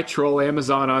 do. I troll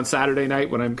Amazon on Saturday night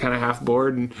when I'm kind of half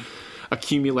bored and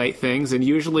accumulate things, and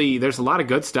usually there's a lot of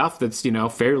good stuff that's, you know,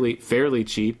 fairly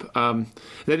cheap.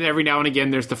 Then every now and again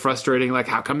there's the frustrating, like,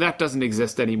 how come that doesn't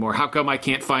exist anymore? How come I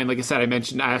can't find, like I said,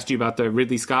 I asked you about the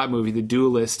Ridley Scott movie, The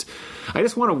Duelist. I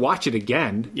just want to watch it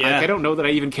again. Yeah. I don't know that I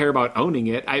even care about owning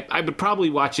it. I would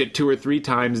probably watch it 2 or 3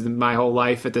 times in my whole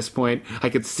life at this point. I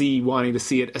could see wanting to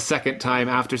see it a second time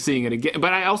after seeing it again.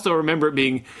 But I also remember it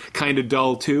being kind of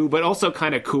dull too, but also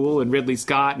kind of cool, and Ridley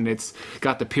Scott, and it's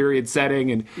got the period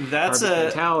setting, and That's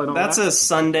that. a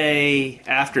Sunday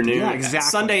afternoon. Yeah,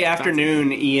 exactly. Sunday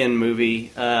afternoon Ian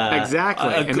movie.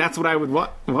 Exactly, and that's what I would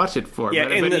watch it for. Yeah,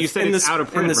 but you said it's out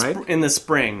of print, right? In the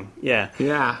spring, yeah.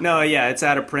 Yeah. No, yeah, it's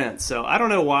out of print. So I don't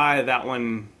know why that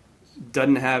one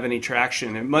doesn't have any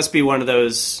traction. It must be one of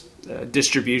those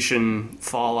distribution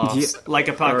fall-offs, like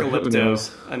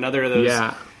Apocalypto. Another of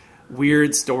those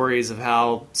weird stories of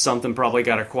how something probably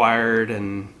got acquired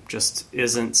and just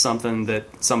isn't something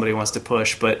that somebody wants to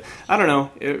push. But I don't know.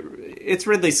 It's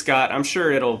Ridley Scott. I'm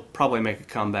sure it'll probably make a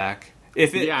comeback.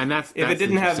 If it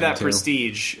didn't have that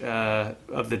prestige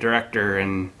of the director,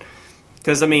 and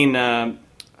because I mean, I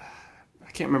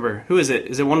can't remember, who is it?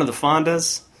 Is it one of the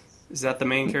Fondas? Is that the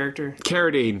main character?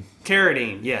 Carradine.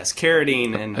 Yes,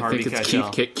 Carradine and Harvey Keitel. I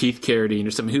think it's Keith Carradine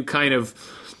or something, who kind of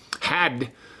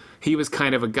he was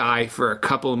kind of a guy for a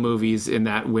couple of movies in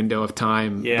that window of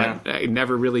time, but it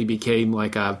never really became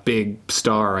like a big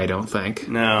star, I don't think.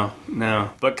 No.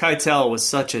 But Keitel was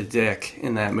such a dick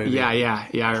in that movie. Yeah.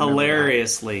 I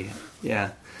Hilariously,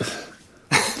 yeah.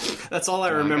 That's all I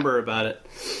remember about it.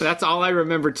 That's all I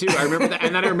remember too. I remember that,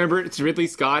 and then I remember it's Ridley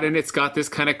Scott, and it's got this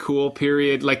kind of cool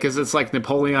period, like, because it's like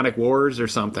Napoleonic Wars or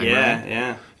something.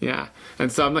 Yeah.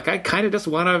 And so I'm like, I kind of just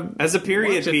want to. As a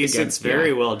period piece, it's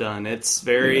very well done. It's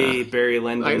very Barry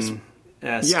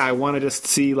Lyndon-esque. I want to just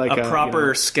see like a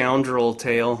proper scoundrel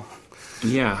tale.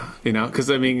 Yeah, because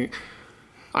I mean,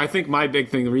 I think my big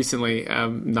thing recently,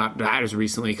 not that as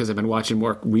recently because I've been watching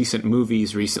more recent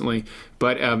movies recently,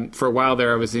 but for a while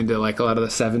there I was into like a lot of the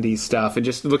 70s stuff and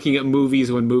just looking at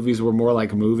movies when movies were more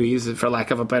like movies, for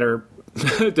lack of a better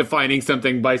defining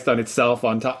something based on itself,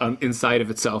 on inside of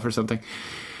itself or something.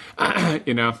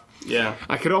 Yeah.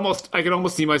 I could almost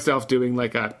see myself doing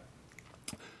like a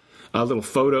little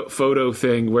photo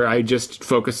thing where I just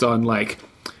focus on like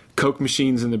Coke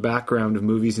machines in the background of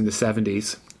movies in the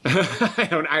 70s.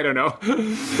 I don't know,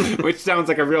 which sounds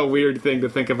like a real weird thing to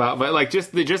think about, but like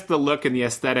just the look and the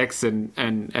aesthetics and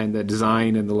the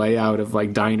design and the layout of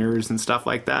like diners and stuff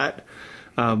like that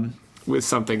was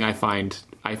something I find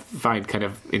kind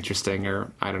of interesting,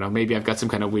 or I don't know, maybe I've got some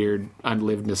kind of weird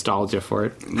unlived nostalgia for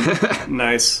it.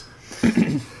 Nice.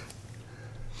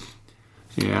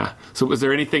 Yeah. So was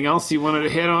there anything else you wanted to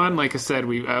hit on? Like I said,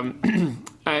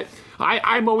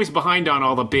 I'm always behind on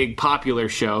all the big popular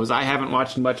shows. I haven't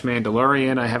watched much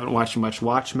Mandalorian. I haven't watched much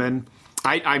Watchmen.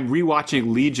 I'm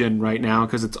rewatching Legion right now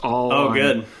because it's all on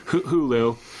good.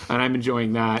 Hulu, and I'm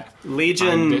enjoying that.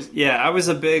 Legion, I was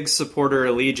a big supporter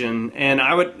of Legion, and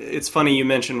it's funny you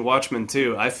mentioned Watchmen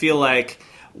too. I feel like,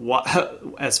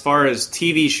 as far as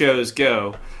TV shows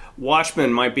go,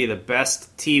 Watchmen might be the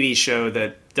best TV show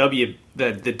that the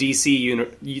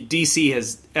DC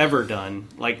has ever done.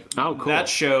 Like, cool. That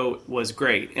show was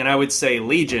great, and I would say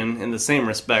Legion in the same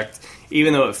respect,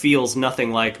 even though it feels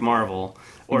nothing like Marvel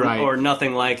or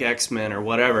nothing like X-Men or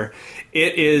whatever.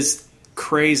 It is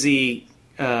crazy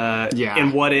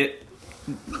in what it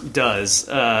does,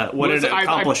 it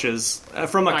accomplishes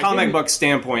from a comic book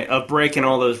standpoint of breaking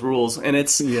all those rules, and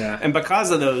and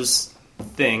because of those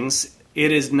things,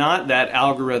 it is not that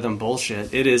algorithm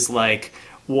bullshit. It is like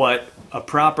what a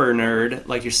proper nerd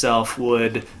like yourself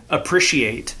would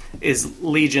appreciate is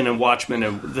Legion and Watchmen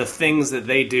and the things that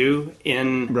they do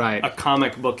in a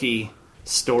comic booky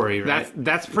story, right?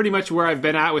 That's pretty much where I've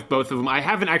been at with both of them. I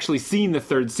haven't actually seen the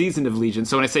third season of Legion,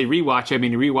 so when I say rewatch, I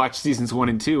mean rewatch seasons 1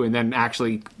 and 2 and then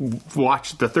actually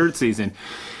watch the third season.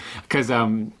 Because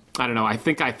I don't know. I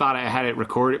think I thought I had it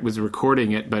was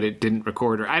recording it, but it didn't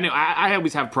record. Or I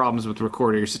always have problems with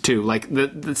recorders too. Like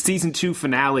the season 2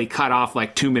 finale cut off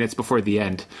like 2 minutes before the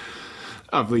end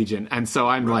of Legion, and so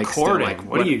I'm recording. Like,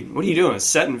 what are you doing?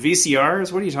 Setting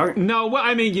VCRs? What are you talking? No, well,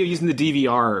 I mean you're using the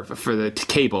DVR for the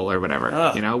cable or whatever.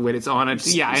 When it's on it.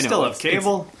 Yeah, I know. You still have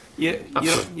cable. You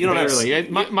don't barely. have.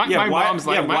 My mom's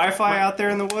like Wi-Fi out there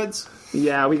in the woods.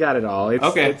 Yeah, we got it all.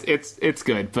 Okay, it's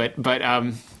good, but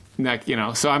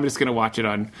so I'm just gonna watch it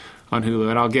on Hulu,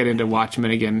 and I'll get into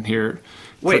Watchmen again here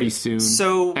pretty soon.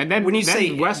 So and then when you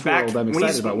say Westworld, back, I'm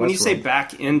excited about Westworld. When you say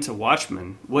back into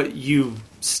Watchmen, what you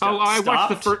I watched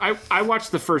the stopped? first. I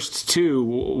watched the first two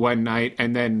one night,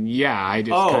 and then I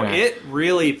just. It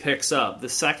really picks up the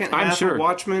second half sure. of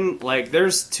Watchmen. Like,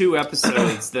 there's 2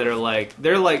 episodes that are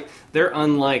they're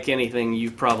unlike anything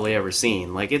you've probably ever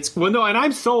seen. Like, it's and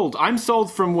I'm sold. I'm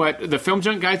sold from what the Film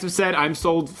Junk guys have said. I'm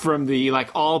sold from the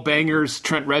all bangers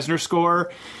Trent Reznor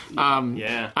score. I'm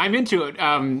into it.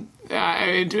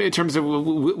 In terms of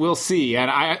we'll see,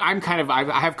 and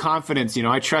I have confidence.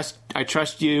 I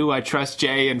trust you. I trust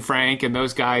Jay and Frank and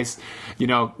those guys.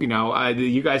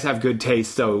 You guys have good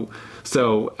taste. So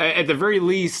at the very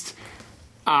least,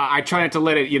 I try not to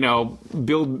let it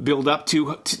build up to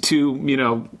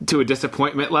a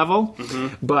disappointment level.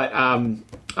 Mm-hmm. But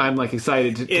I'm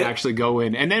excited to actually go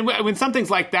in. And then when something's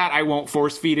like that, I won't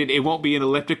force feed it. It won't be an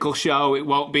elliptical show. It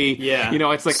won't be,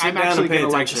 it's like I'm actually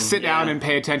going to sit down and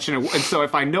pay attention. And so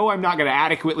if I know I'm not going to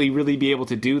adequately really be able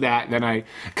to do that, then I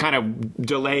kind of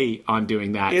delay on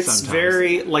doing that. It's sometimes.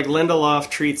 Very, Lindelof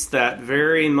treats that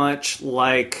very much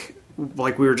like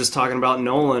we were just talking about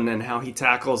Nolan and how he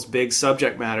tackles big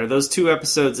subject matter. Those 2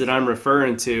 episodes that I'm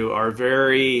referring to are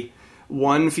very...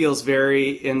 One feels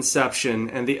very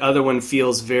Inception, and the other one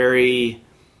feels very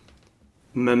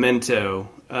Memento.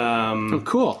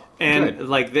 Cool. And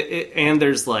good.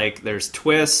 There's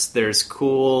twists, there's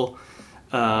cool,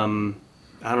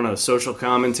 social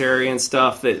commentary and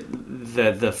stuff that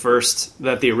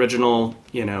the original,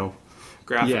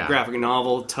 graphic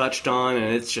novel touched on,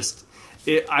 and it's just.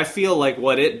 I feel like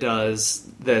what it does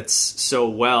that's so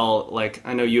well,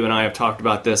 I know you and I have talked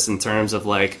about this in terms of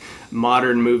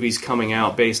modern movies coming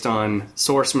out based on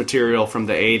source material from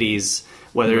the 80s,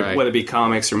 whether it be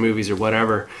comics or movies or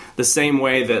whatever, the same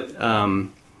way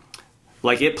that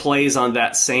it plays on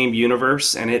that same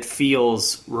universe and it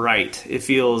feels right. It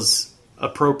feels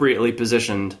appropriately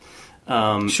positioned.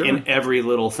 In every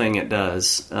little thing it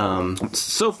does.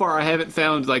 So far, I haven't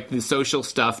found the social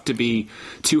stuff to be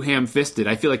too ham-fisted.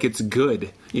 I feel like it's good,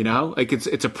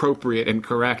 it's appropriate and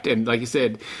correct. And like you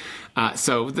said,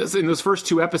 in those first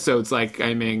 2 episodes,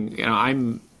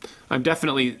 I'm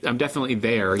definitely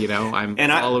there. I'm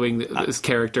following this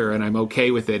character, and I'm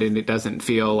okay with it, and it doesn't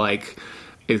feel like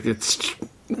it's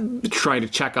trying to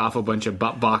check off a bunch of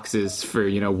boxes for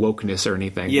wokeness or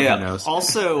anything. Yeah. Who knows?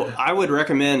 Also, I would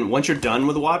recommend once you're done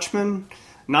with Watchmen,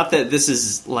 not that this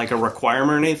is a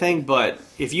requirement or anything, but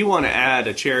if you want to add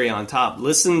a cherry on top,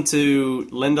 listen to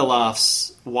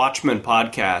Lindelof's Watchmen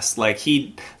podcast.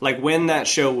 When that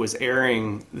show was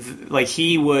airing,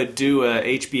 he would do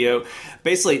a HBO.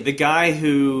 Basically, the guy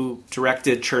who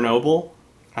directed Chernobyl,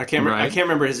 I can't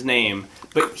remember his name.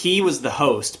 But he was the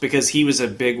host because he was a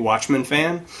big Watchmen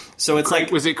fan. So it's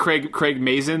was it Craig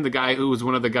Mazin, the guy who was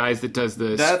one of the guys that does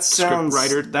the script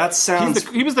writer? That sounds.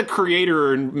 He was the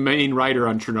creator and main writer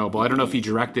on Chernobyl. I don't know if he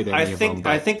directed any of them.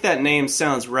 I think that name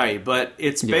sounds right, but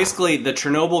it's basically the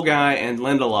Chernobyl guy and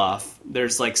Lindelof.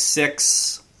 There's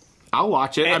 6. I'll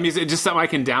watch it. Is it just something I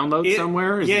can download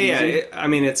somewhere? Is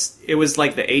it was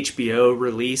the HBO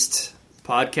released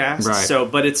podcast. Right. So,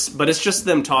 but it's just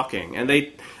them talking, and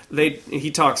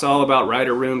he talks all about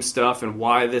writer room stuff and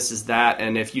why this is that,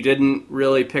 and if you didn't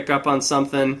really pick up on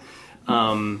something,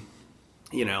 I'll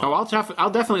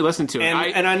definitely listen to it.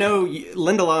 And I know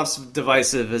Lindelof's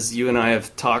divisive, as you and I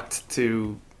have talked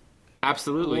to.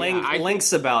 Absolutely,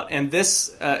 links about, and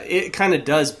this it kind of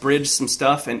does bridge some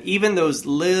stuff, and even those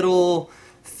little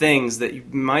things that you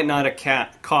might not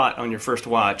have caught on your first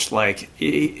watch,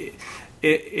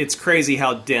 it's crazy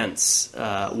how dense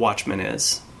Watchmen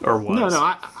is. Or was. No,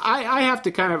 I have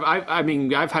to kind of...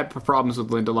 I've had problems with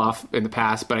Lindelof in the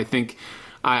past, but I think...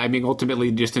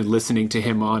 ultimately, just in listening to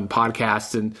him on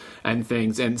podcasts and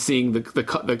things, and seeing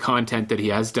the content that he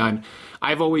has done,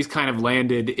 I've always kind of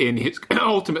landed in his...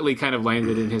 ultimately kind of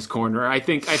landed in his corner. I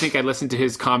think I listened to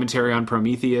his commentary on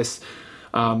Prometheus,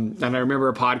 and I remember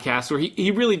a podcast where he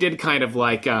really did kind of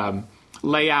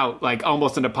lay out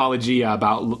almost an apologia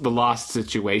about the Lost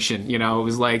situation. It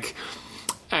was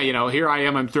here I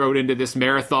am, I'm thrown into this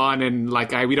marathon, and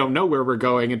we don't know where we're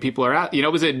going, and people are out. It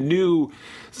was a new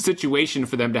situation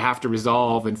for them to have to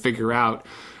resolve and figure out.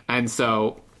 And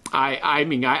so I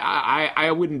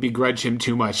wouldn't begrudge him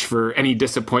too much for any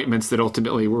disappointments that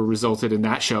ultimately were resulted in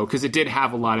that show, because it did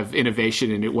have a lot of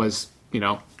innovation, and it was,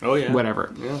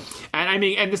 whatever. Yeah.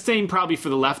 And the same probably for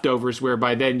The Leftovers, where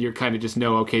by then you're kind of just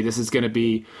okay, this is going to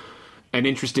be an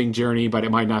interesting journey, but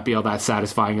it might not be all that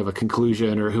satisfying of a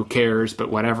conclusion, or who cares, but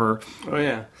whatever. Oh,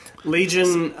 yeah.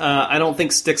 Legion, I don't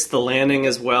think sticks the landing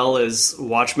as well as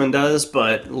Watchmen does,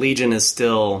 but Legion is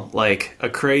still a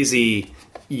crazy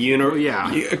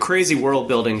crazy world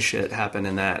building shit happened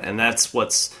in that, and that's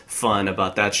what's fun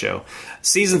about that show.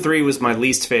 Season 3 was my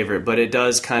least favorite, but it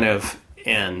does kind of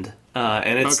end,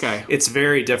 and it's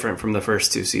very different from the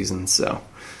first 2 seasons. So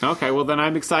okay, well then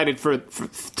I'm excited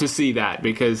to see that,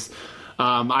 because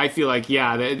I feel like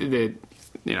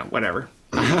whatever.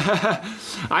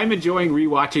 I'm enjoying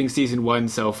rewatching season 1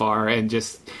 so far, and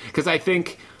just because I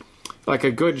think like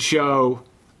a good show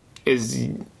is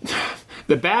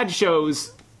the bad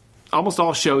shows. Almost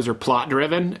all shows are plot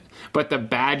driven, but the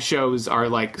bad shows are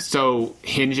like so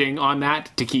hinging on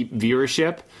that to keep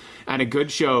viewership, and a good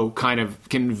show kind of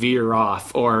can veer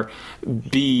off or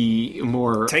be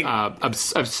more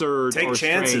absurd, take or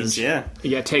chances,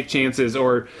 strange. Take chances,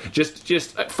 or just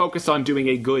focus on doing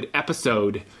a good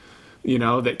episode,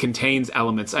 that contains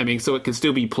elements. I mean, so it can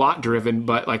still be plot driven,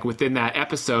 but like within that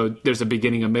episode, there's a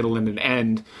beginning, a middle, and an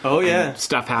end. Oh yeah, and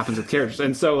stuff happens with characters,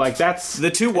 and so like that's the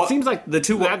two. It seems like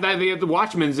the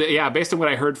Watchmen's. Yeah, based on what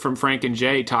I heard from Frank and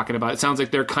Jay talking about, it sounds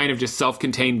like they're kind of just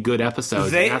self-contained good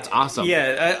episodes. And that's awesome.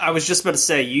 Yeah, I was just about to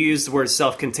say, you used the word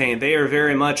self-contained. They are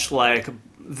very much like.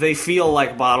 They feel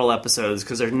like bottle episodes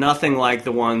because they're nothing like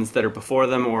the ones that are before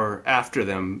them or after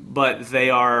them, but they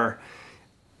are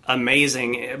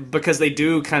amazing because they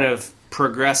do kind of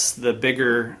progress the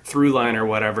bigger through line or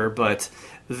whatever, but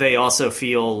they also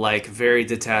feel like very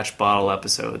detached bottle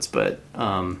episodes. But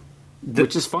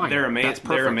which is fine. They're amazing.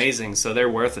 They're amazing, so they're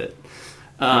worth it.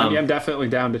 I'm definitely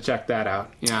down to check that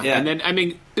out. Yeah. And then I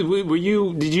mean,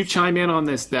 did you chime in on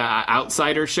the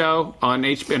Outsider show on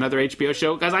another HBO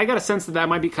show? Because I got a sense that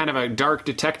might be kind of a dark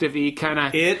detective-y kind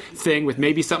of thing with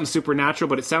maybe something supernatural,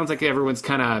 but it sounds like everyone's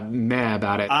kind of meh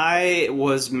about it. I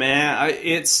was meh.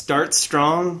 It starts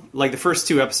strong. Like the first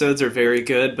 2 episodes are very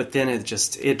good, but then it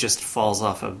just falls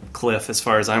off a cliff as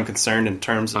far as I'm concerned in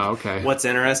terms of what's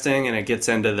interesting, and it gets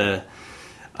into the.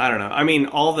 I don't know. I mean,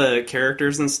 all the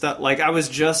characters and stuff. Like, I was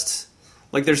just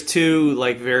like, there's 2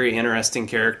 like very interesting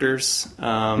characters,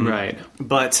 right?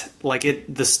 But like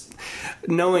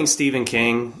knowing Stephen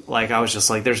King, like I was just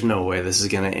like, there's no way this is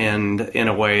going to end in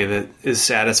a way that is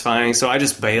satisfying. So I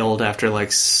just bailed after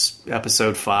like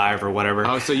episode 5 or whatever.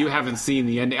 Oh, so you haven't seen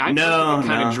the ending? No, it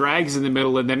kind of drags in the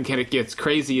middle and then kind of gets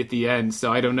crazy at the end.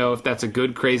 So I don't know if that's a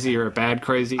good crazy or a bad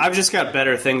crazy. I've just got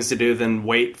better things to do than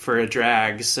wait for a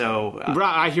drag. So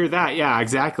I hear that. Yeah,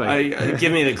 exactly.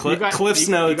 Give me the Cliff's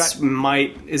Notes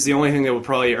is the only thing that will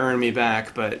probably earn me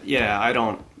back. But yeah, I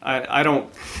don't.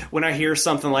 When I hear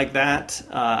something like that,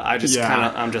 I just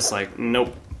I'm just like,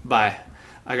 nope, bye.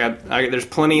 There's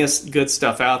plenty of good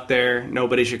stuff out there.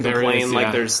 Nobody should complain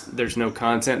there's no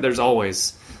content. There's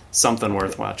always something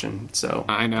worth watching. So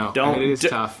I know it is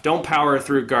tough. Don't power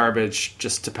through garbage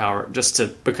just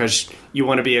because you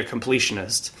want to be a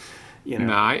completionist.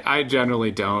 No, I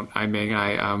generally don't. I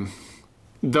mean,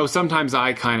 though sometimes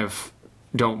I kind of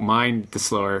don't mind the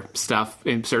slower stuff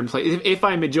in certain places if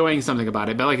I'm enjoying something about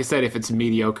it. But like I said, if it's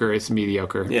mediocre, it's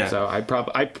mediocre. Yeah. So like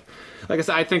I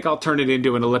said, I think I'll turn it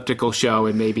into an elliptical show,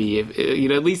 and maybe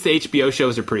at least the HBO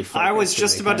shows are pretty fun. I was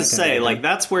just about to say, like,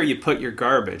 that's where you put your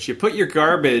garbage. You put your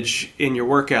garbage in your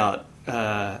workout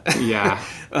playlist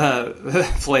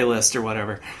or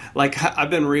whatever. Like, I've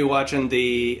been rewatching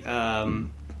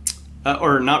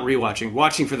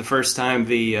watching for the first time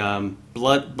the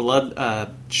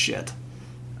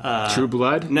True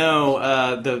Blood?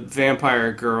 No, the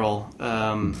vampire girl,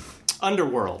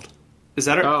 Underworld. Is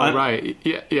that her? Oh, right.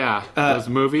 Yeah. Those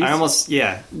movies?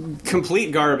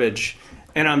 Complete garbage.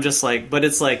 And I'm just like, but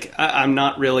it's like, I'm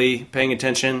not really paying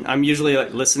attention. I'm usually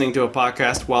like listening to a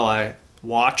podcast while I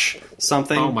watch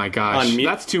something. Oh my gosh.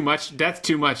 That's too much. That's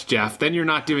too much, Jeff. Then you're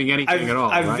not doing anything at all.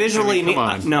 I visually need,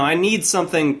 I need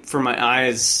something for my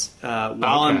eyes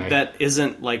that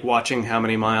isn't like watching how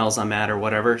many miles I'm at or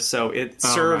whatever. So it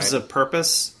serves a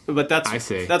purpose. But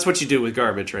that's what you do with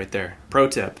garbage right there. Pro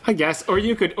tip. I guess. Or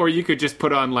you could just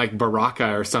put on like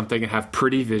Baraka or something and have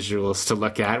pretty visuals to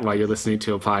look at while you're listening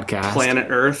to a podcast. Planet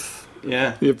Earth.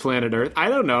 Yeah. The Planet Earth. I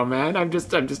don't know, man. I'm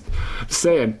just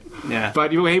saying. Yeah.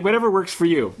 But hey, whatever works for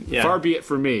you. Yeah. Far be it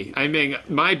for me. I mean,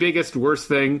 my biggest worst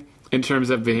thing in terms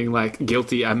of being like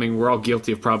guilty, I mean, we're all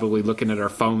guilty of probably looking at our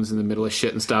phones in the middle of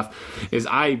shit and stuff, is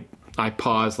I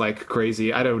pause like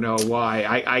crazy. I don't know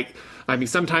why. I mean,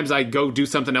 sometimes I go do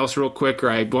something else real quick, or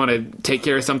I want to take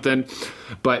care of something,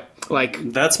 but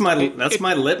like that's my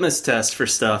litmus test for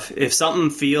stuff. If something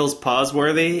feels pause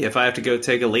worthy, if I have to go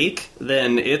take a leak,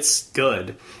 then it's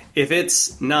good. If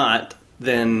it's not,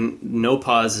 then no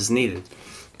pause is needed.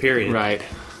 Period. Right.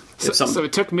 So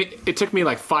it took me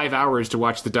like 5 hours to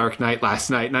watch The Dark Knight last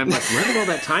night, and I'm like, where did all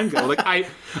that time go? Like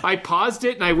I paused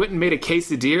it and I went and made a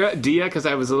quesadilla because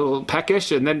I was a little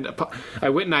peckish, and then I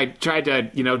went and I tried to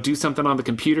do something on the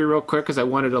computer real quick because I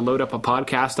wanted to load up a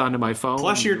podcast onto my phone.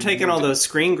 Plus, you're taking all those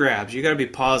screen grabs. You got to be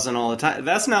pausing all the time.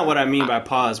 That's not what I mean by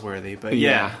pause worthy, but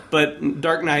yeah. But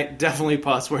Dark Knight definitely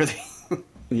pause worthy.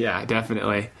 Yeah,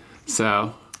 definitely.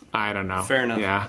 So I don't know. Fair enough. Yeah.